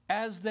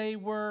as they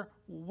were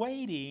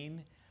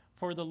waiting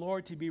for the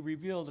Lord to be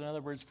revealed. In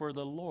other words, for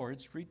the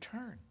Lord's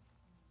return.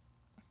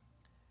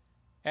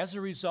 As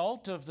a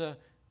result of the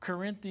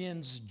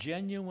Corinthians'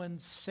 genuine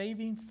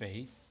saving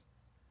faith,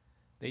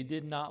 they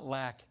did not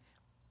lack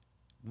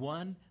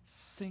one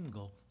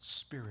single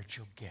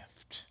spiritual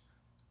gift.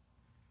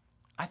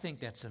 I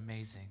think that's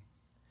amazing.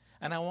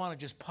 And I want to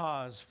just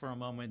pause for a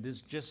moment.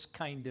 This just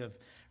kind of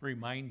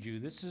remind you,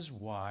 this is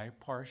why,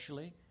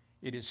 partially,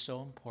 it is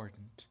so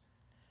important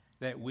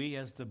that we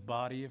as the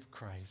body of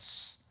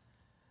Christ,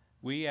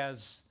 we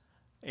as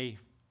a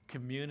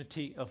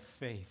community of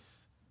faith,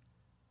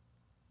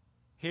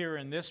 here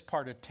in this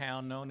part of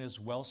town known as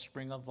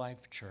Wellspring of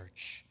Life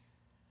Church,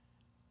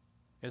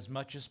 as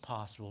much as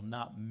possible,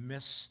 not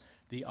miss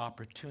the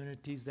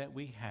opportunities that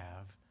we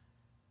have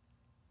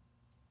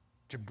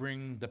to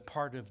bring the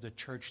part of the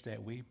church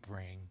that we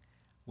bring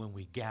when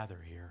we gather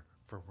here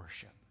for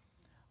worship.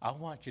 I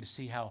want you to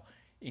see how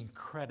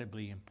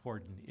incredibly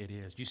important it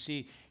is. You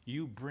see,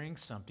 you bring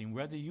something,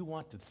 whether you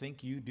want to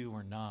think you do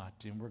or not,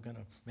 and we're going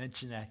to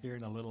mention that here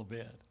in a little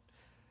bit.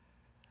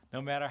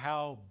 No matter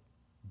how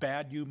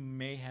bad you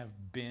may have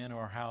been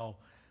or how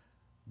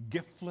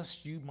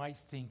giftless you might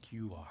think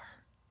you are,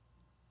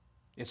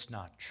 it's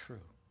not true.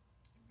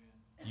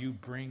 Amen. You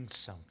bring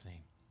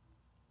something.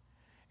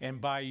 And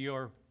by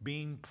your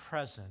being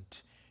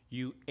present,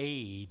 you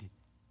aid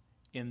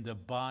in the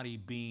body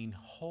being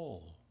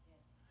whole,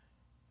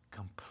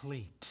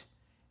 complete,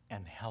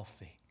 and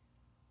healthy,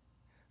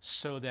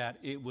 so that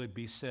it would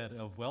be said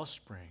of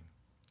Wellspring,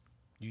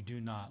 you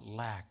do not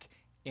lack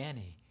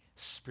any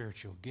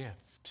spiritual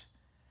gift,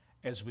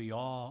 as we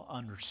all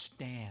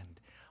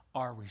understand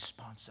our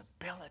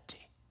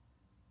responsibility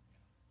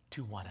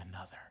to one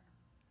another.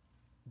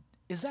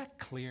 Is that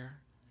clear?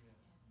 Yes.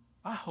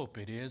 I hope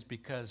it is,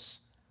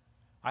 because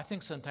I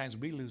think sometimes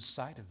we lose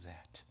sight of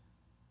that.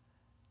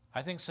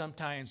 I think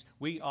sometimes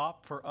we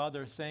opt for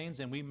other things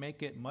and we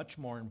make it much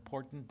more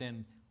important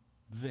than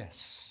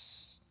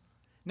this.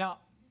 Now,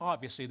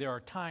 obviously, there are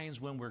times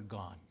when we're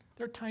gone.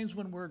 There are times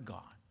when we're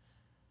gone.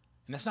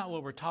 And that's not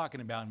what we're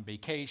talking about in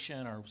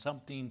vacation or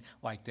something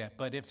like that.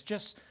 But if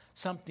just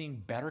something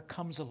better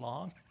comes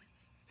along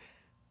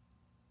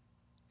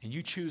and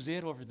you choose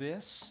it over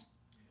this,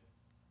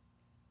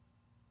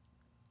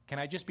 can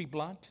I just be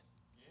blunt?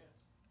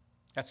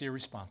 That's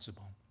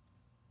irresponsible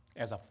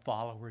as a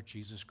follower of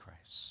Jesus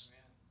Christ.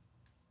 Amen.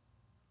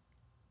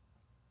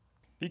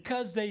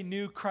 Because they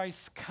knew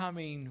Christ's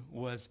coming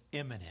was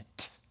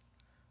imminent,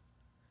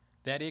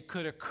 that it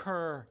could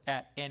occur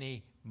at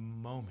any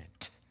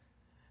moment,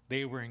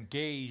 they were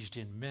engaged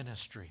in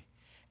ministry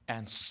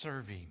and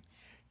serving,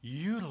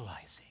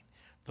 utilizing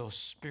those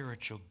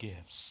spiritual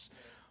gifts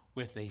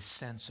with a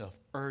sense of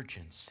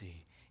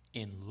urgency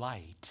in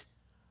light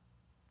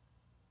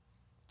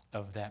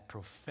of that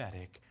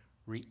prophetic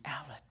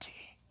reality.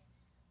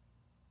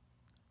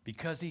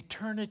 Because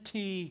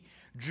eternity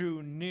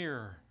drew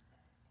near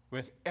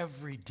with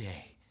every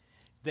day,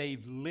 they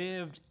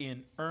lived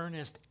in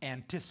earnest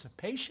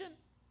anticipation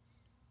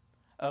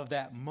of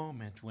that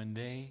moment when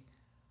they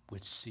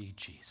would see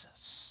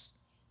Jesus,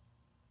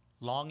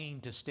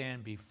 longing to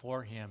stand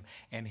before him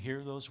and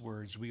hear those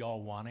words we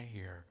all want to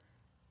hear.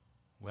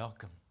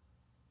 Welcome,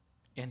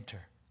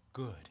 enter,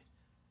 good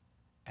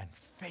and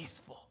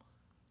faithful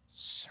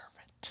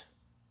servant.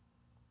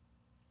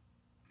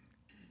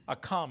 A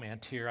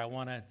comment here I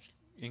want to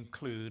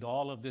include.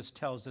 All of this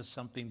tells us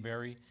something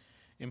very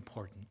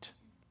important.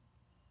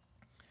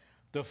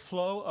 The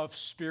flow of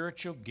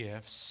spiritual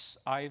gifts,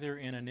 either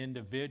in an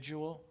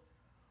individual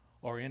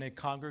or in a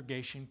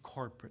congregation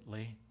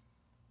corporately,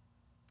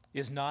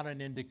 is not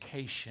an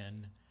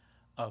indication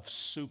of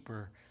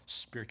super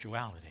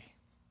spirituality.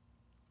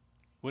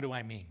 What do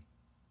I mean?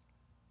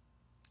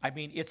 I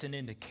mean, it's an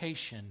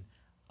indication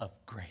of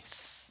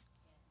grace.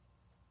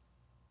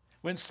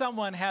 When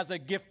someone has a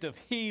gift of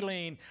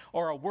healing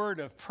or a word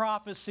of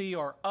prophecy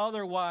or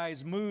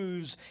otherwise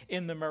moves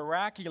in the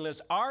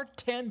miraculous, our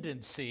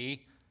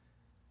tendency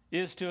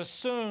is to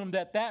assume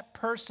that that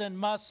person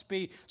must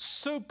be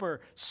super,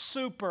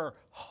 super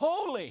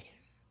holy.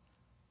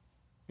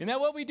 Isn't that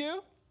what we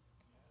do?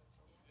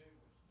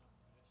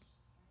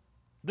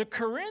 The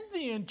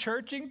Corinthian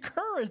church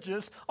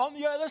encourages on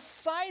the other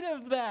side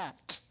of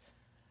that.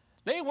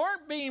 They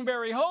weren't being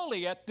very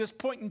holy at this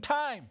point in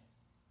time,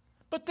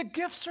 but the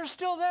gifts are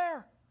still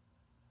there.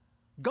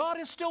 God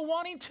is still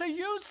wanting to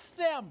use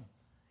them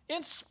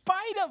in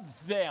spite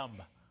of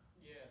them.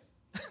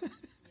 Yes.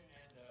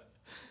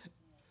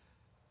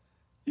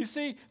 You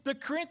see, the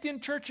Corinthian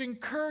church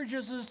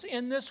encourages us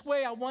in this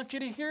way. I want you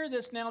to hear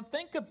this now.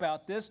 Think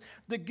about this.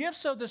 The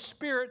gifts of the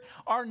Spirit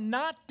are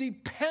not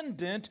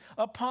dependent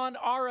upon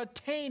our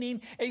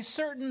attaining a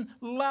certain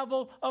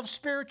level of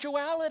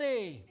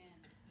spirituality.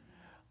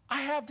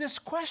 I have this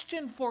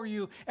question for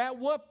you. At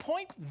what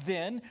point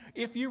then,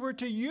 if you were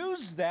to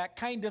use that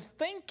kind of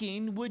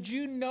thinking, would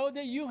you know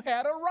that you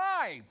had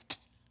arrived?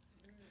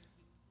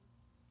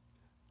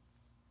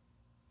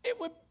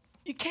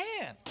 You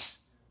can't.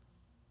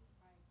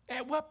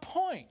 At what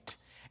point?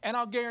 And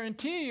I'll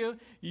guarantee you,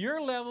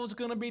 your level is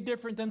going to be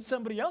different than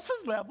somebody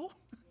else's level.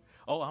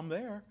 Oh, I'm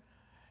there.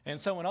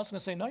 And someone else is going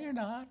to say, no, you're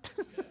not.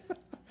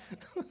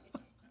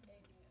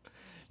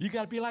 You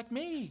got to be like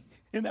me.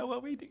 Isn't that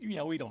what we do? You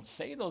know, we don't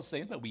say those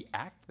things, but we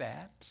act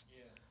that.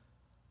 Yeah.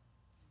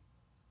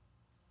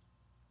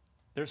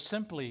 There's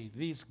simply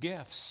these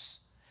gifts,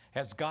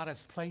 as God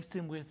has placed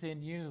them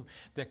within you,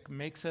 that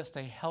makes us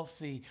a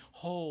healthy,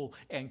 whole,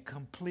 and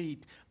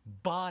complete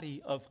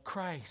body of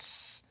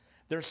Christ.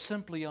 They're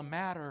simply a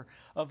matter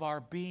of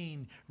our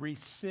being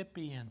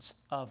recipients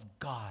of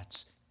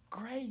God's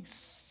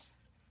grace.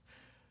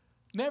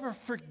 Never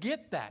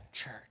forget that,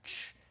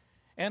 church.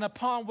 And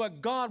upon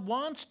what God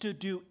wants to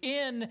do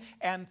in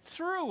and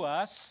through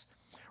us,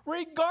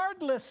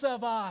 regardless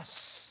of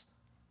us.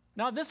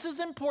 Now, this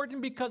is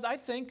important because I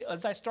think,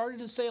 as I started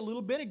to say a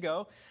little bit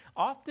ago,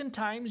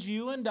 oftentimes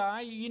you and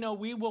I,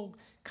 we will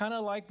kind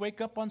of like wake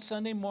up on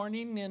Sunday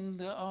morning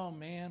and, oh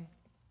man,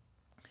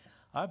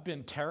 I've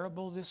been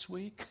terrible this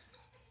week.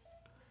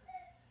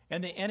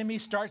 And the enemy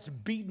starts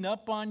beating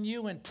up on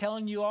you and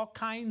telling you all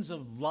kinds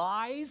of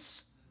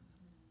lies.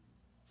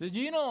 That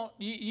you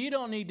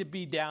don't need to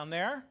be down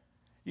there.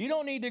 You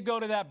don't need to go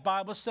to that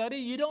Bible study.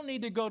 You don't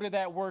need to go to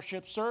that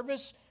worship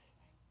service.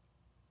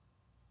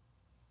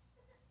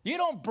 You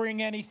don't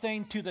bring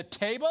anything to the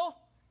table.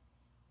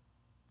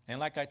 And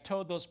like I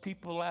told those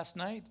people last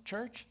night at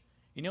church,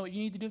 you know what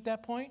you need to do at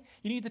that point?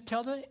 You need to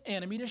tell the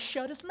enemy to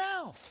shut his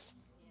mouth.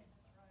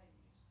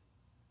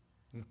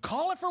 And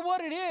call it for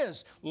what it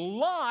is.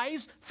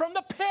 Lies from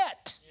the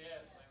pit.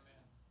 Yes.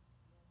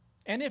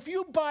 And if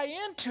you buy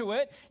into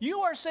it,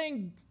 you are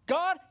saying,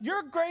 God,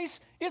 your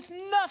grace is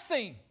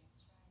nothing.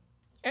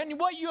 And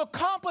what you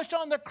accomplished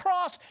on the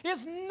cross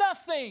is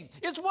nothing.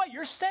 It's what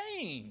you're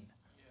saying.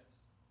 Yes.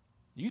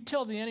 You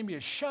tell the enemy to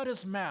shut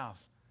his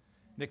mouth,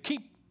 to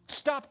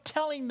stop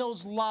telling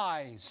those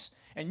lies.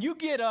 And you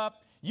get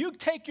up, you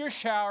take your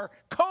shower,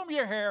 comb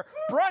your hair,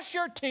 brush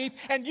your teeth,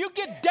 and you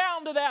get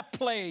down to that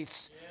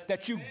place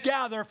that you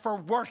gather for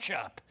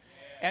worship.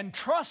 And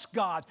trust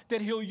God that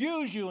he'll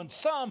use you in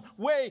some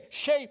way,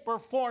 shape, or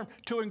form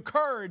to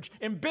encourage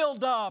and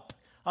build up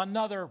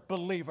another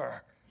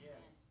believer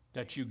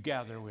that you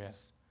gather with.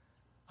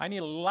 I need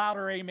a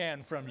louder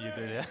amen from you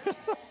today.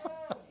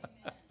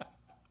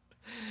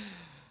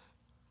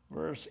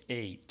 Verse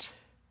 8.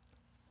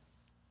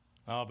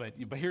 Oh,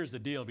 but here's the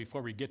deal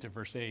before we get to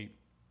verse 8.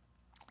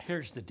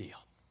 Here's the deal.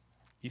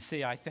 You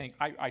see, I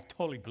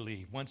totally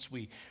believe once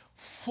we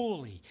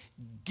fully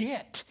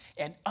get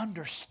and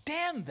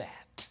understand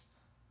that,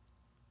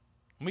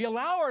 we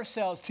allow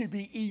ourselves to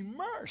be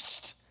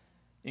immersed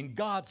in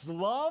God's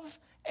love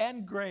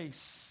and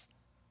grace,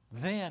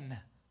 then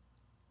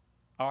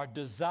our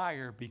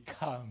desire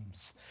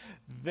becomes,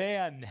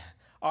 then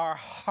our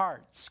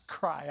hearts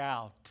cry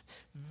out,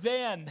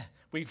 then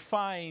we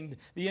find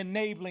the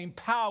enabling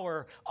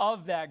power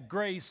of that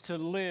grace to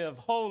live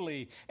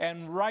holy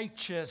and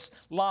righteous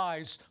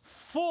lives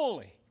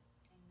fully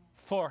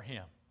for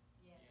him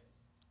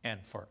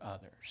and for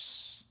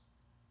others.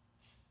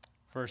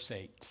 Verse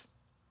 8.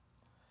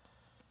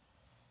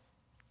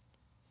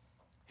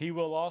 He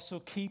will also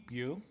keep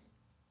you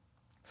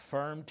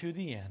firm to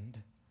the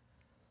end,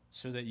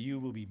 so that you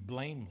will be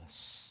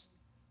blameless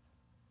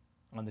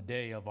on the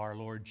day of our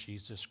Lord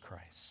Jesus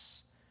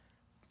Christ.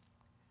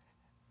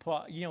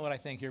 Paul, you know what I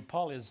think here?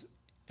 Paul is,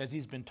 as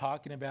he's been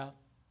talking about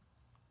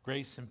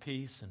grace and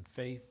peace and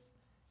faith,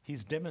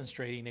 he's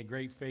demonstrating a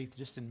great faith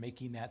just in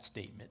making that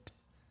statement.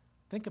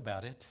 Think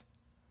about it.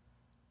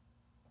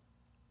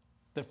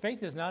 The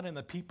faith is not in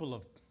the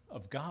people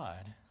of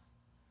God,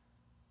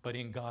 but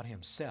in God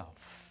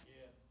himself.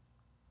 Yes.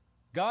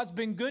 God's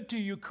been good to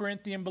you,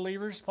 Corinthian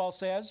believers, Paul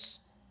says,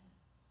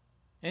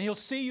 and he'll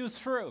see you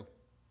through.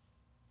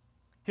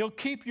 He'll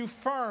keep you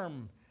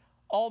firm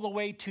all the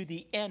way to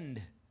the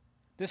end,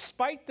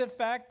 despite the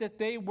fact that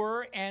they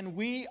were and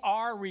we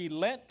are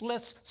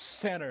relentless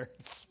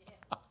sinners.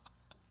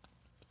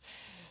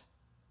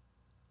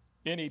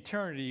 In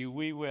eternity,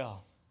 we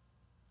will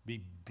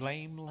be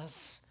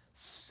blameless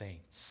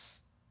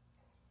saints.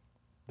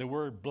 The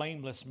word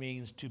blameless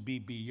means to be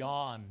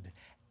beyond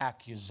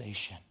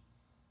accusation.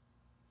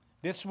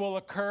 This will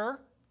occur,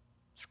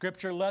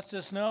 Scripture lets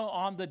us know,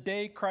 on the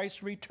day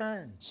Christ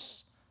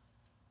returns.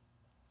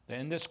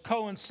 And this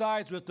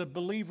coincides with the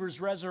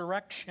believer's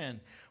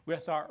resurrection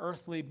with our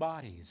earthly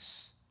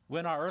bodies.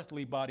 When our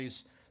earthly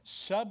bodies,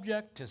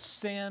 subject to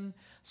sin,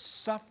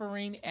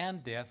 suffering,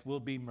 and death, will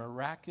be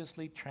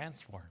miraculously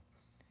transformed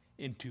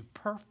into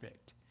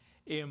perfect,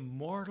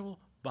 immortal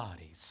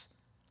bodies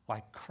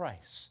like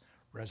Christ's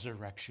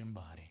resurrection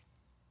body.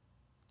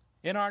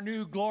 In our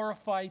new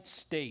glorified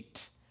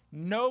state,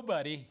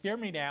 nobody, hear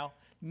me now,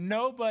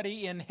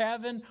 nobody in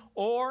heaven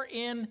or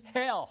in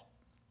hell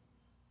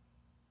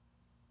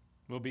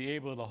will be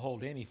able to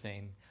hold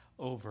anything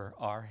over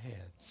our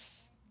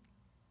heads.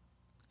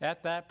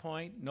 At that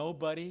point,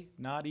 nobody,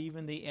 not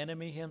even the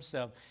enemy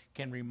himself,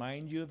 can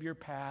remind you of your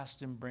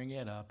past and bring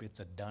it up. It's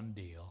a done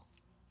deal.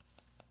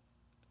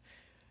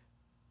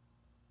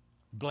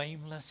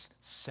 Blameless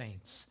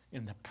saints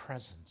in the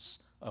presence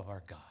of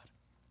our God.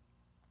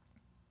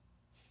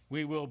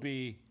 We will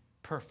be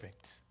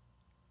perfect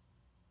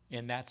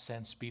in that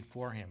sense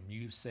before him.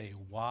 You say,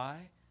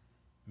 why?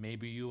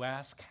 Maybe you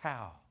ask,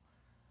 how?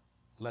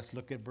 Let's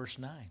look at verse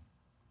 9.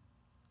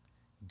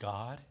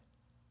 God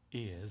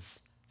is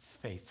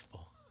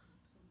faithful.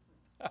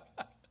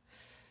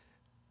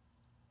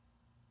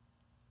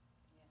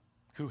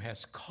 Who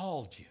has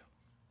called you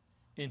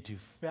into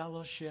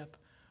fellowship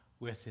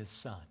with his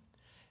Son.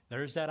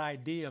 There's that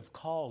idea of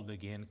called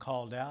again,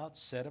 called out,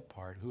 set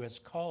apart, who has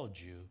called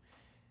you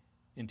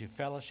into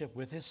fellowship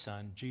with his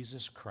Son,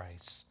 Jesus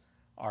Christ,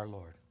 our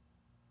Lord.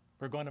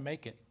 We're going to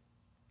make it.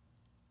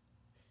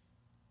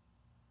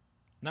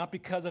 Not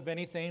because of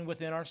anything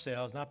within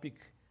ourselves, not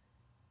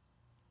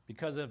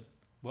because of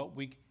what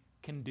we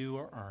can do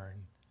or earn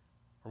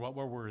or what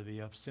we're worthy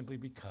of, simply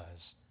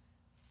because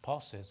Paul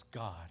says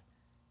God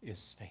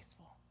is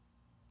faithful.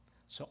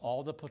 So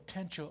all the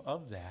potential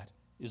of that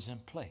is in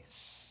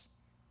place.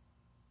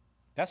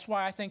 That's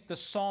why I think the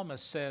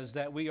psalmist says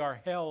that we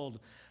are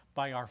held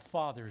by our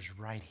Father's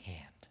right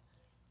hand.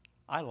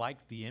 I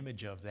like the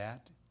image of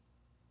that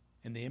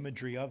and the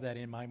imagery of that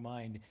in my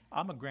mind.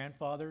 I'm a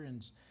grandfather,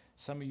 and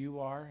some of you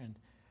are, and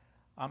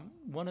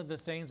one of the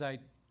things I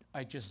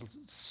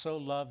just so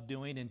love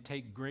doing and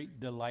take great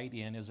delight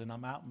in is when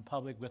I'm out in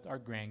public with our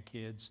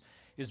grandkids,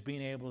 is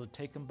being able to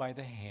take them by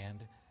the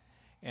hand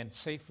and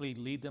safely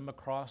lead them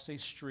across a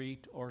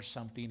street or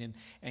something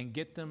and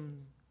get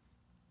them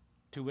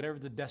to whatever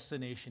the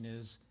destination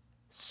is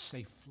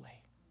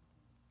safely.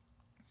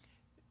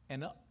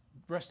 And the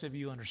rest of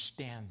you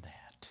understand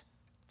that.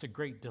 It's a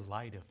great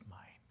delight of mine.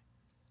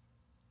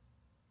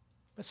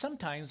 But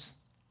sometimes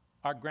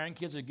our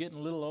grandkids are getting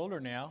a little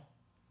older now.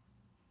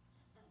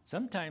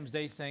 Sometimes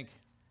they think,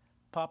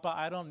 Papa,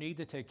 I don't need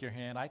to take your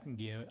hand. I can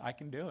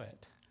do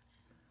it.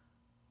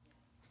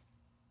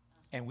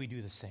 And we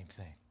do the same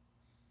thing.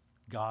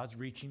 God's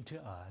reaching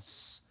to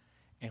us,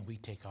 and we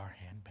take our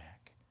hand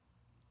back.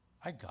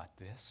 I got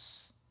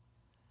this.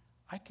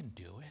 I can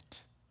do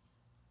it.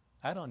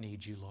 I don't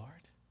need you, Lord.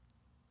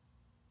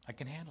 I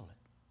can handle it.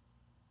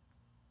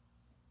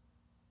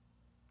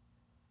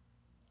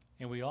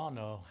 And we all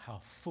know how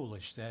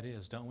foolish that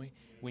is, don't we?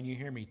 When you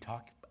hear me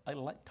talk it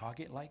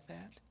like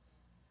that.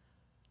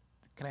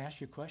 Can I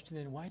ask you a question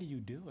then? Why do you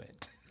do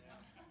it?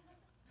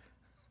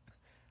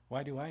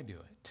 Why do I do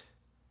it?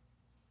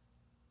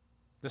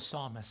 The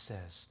psalmist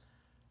says,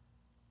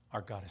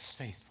 our God is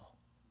faithful.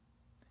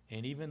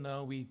 And even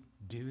though we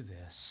do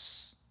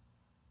this,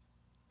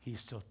 he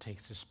still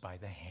takes us by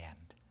the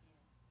hand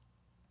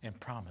and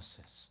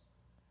promises,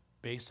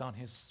 based on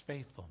his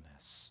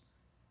faithfulness,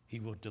 he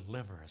will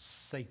deliver us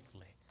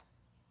safely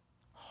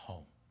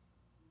home.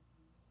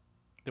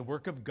 The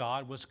work of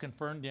God was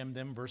confirmed in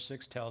them, verse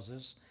 6 tells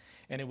us,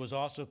 and it was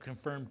also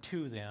confirmed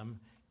to them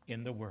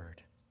in the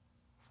Word.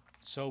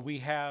 So we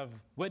have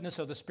witness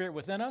of the Spirit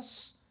within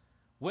us,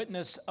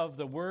 witness of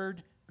the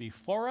Word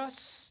before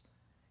us,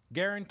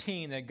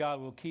 guaranteeing that God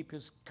will keep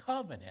his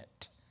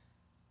covenant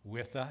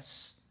with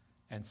us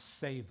and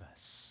save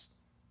us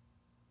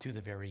to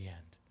the very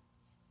end.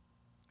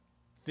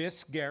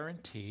 This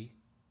guarantee,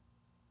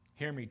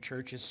 hear me,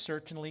 church, is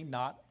certainly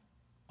not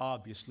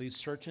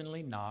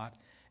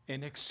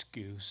an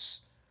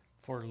excuse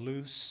for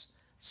loose,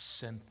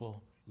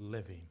 sinful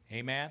living.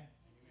 Amen?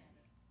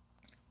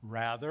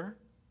 Rather,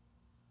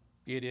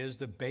 it is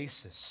the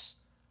basis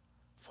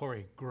for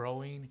a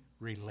growing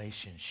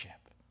relationship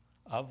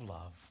of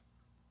love,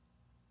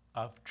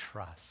 of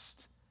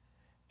trust,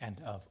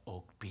 and of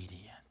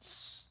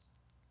obedience.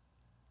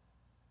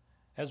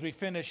 As we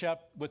finish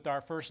up with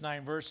our first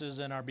 9 verses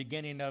and our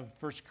beginning of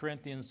 1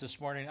 Corinthians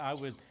this morning, I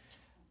would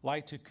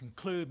like to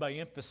conclude by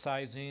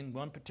emphasizing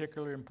one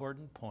particular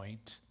important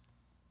point.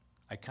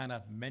 I kind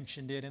of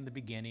mentioned it in the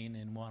beginning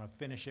and want to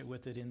finish it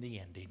with it in the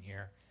ending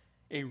here.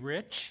 A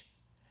rich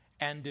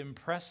and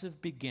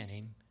impressive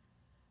beginning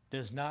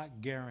does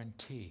not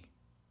guarantee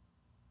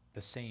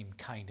the same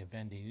kind of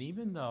ending.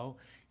 Even though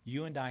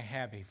you and I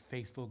have a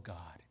faithful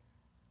God,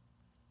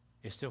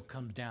 it still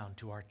comes down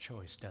to our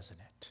choice, doesn't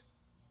it?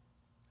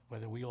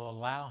 Whether we will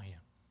allow him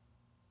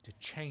to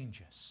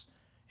change us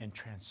and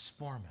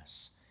transform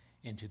us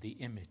into the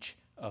image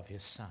of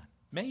his Son.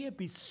 May it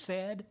be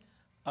said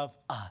of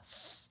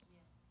us,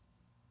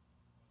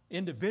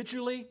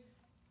 individually,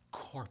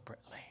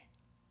 corporately,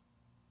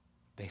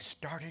 they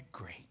started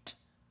great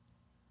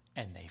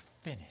and they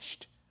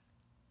finished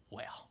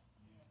well.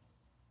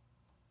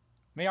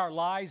 May our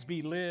lives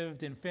be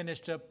lived and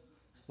finished up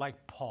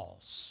like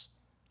Paul's.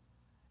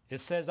 It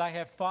says, I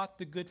have fought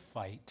the good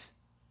fight.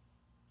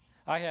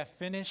 I have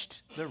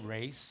finished the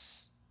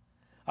race.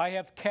 I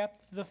have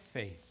kept the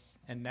faith.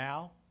 And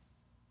now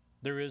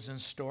there is in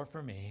store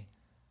for me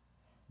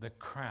the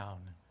crown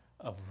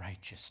of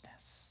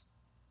righteousness,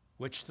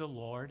 which the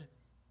Lord,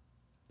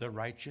 the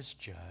righteous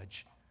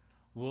judge,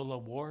 will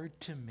award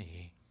to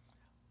me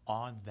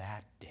on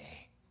that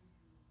day.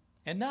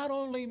 And not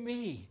only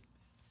me,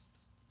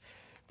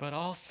 but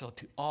also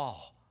to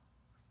all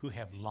who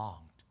have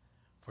longed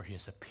for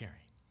his appearing.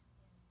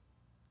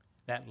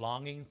 That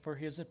longing for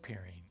his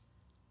appearing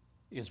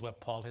is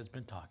what Paul has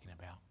been talking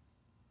about.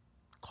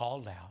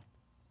 Called out,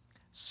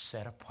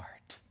 set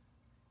apart,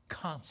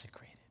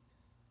 consecrated,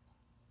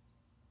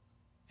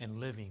 and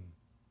living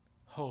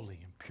holy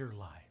and pure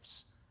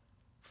lives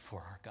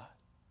for our God,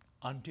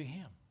 unto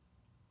him.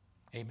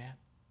 Amen.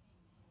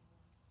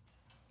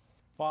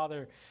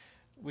 Father,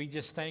 we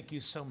just thank you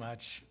so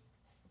much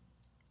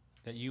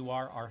that you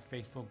are our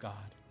faithful God.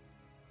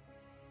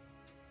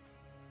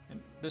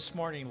 And this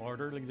morning, Lord,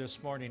 early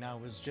this morning, I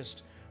was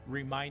just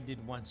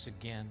reminded once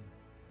again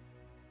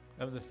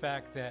of the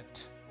fact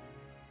that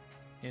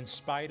in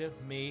spite of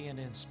me and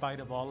in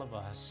spite of all of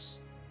us,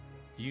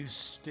 you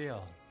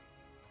still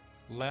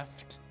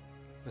left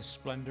the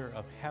splendor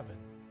of heaven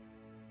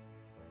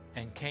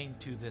and came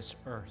to this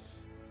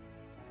earth,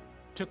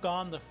 took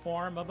on the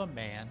form of a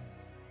man,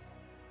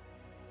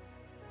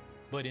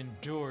 but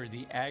endured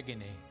the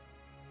agony,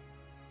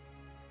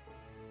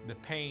 the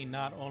pain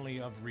not only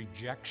of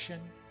rejection,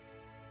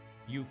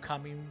 you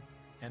coming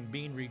and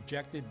being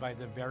rejected by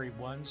the very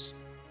ones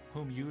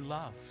whom you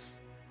love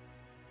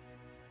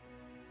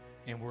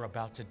and were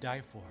about to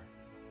die for.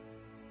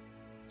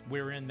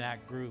 We're in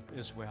that group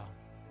as well.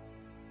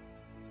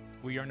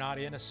 We are not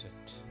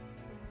innocent.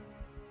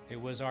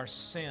 It was our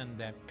sin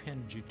that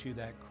pinned you to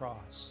that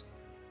cross.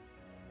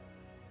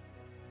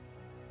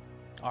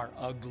 Our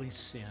ugly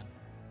sin.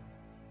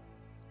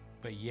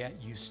 But yet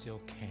you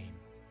still came.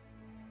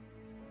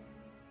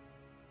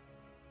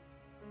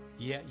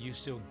 Yet you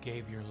still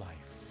gave your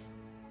life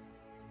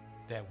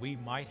that we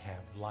might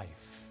have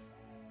life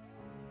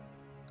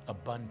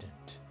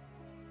abundant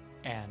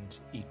and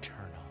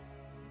eternal.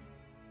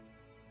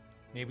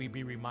 May we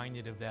be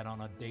reminded of that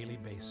on a daily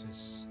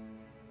basis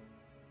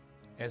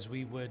as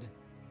we would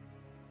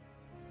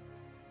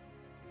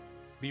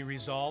be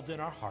resolved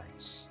in our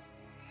hearts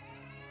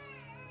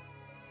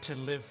to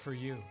live for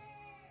you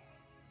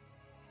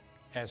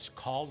as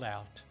called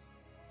out,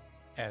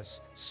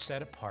 as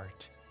set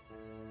apart,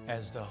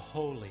 as the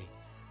holy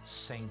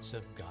saints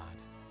of God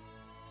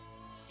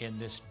in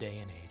this day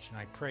and age. And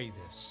I pray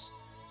this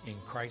in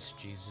Christ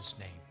Jesus'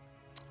 name.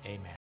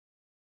 Amen.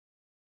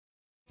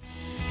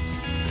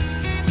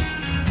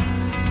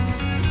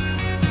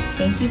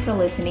 Thank you for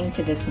listening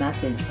to this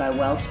message by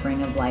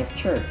Wellspring of Life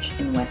Church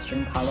in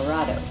Western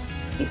Colorado.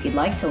 If you'd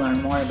like to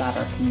learn more about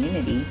our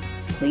community,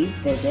 please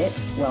visit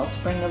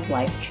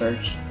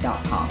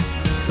wellspringoflifechurch.com.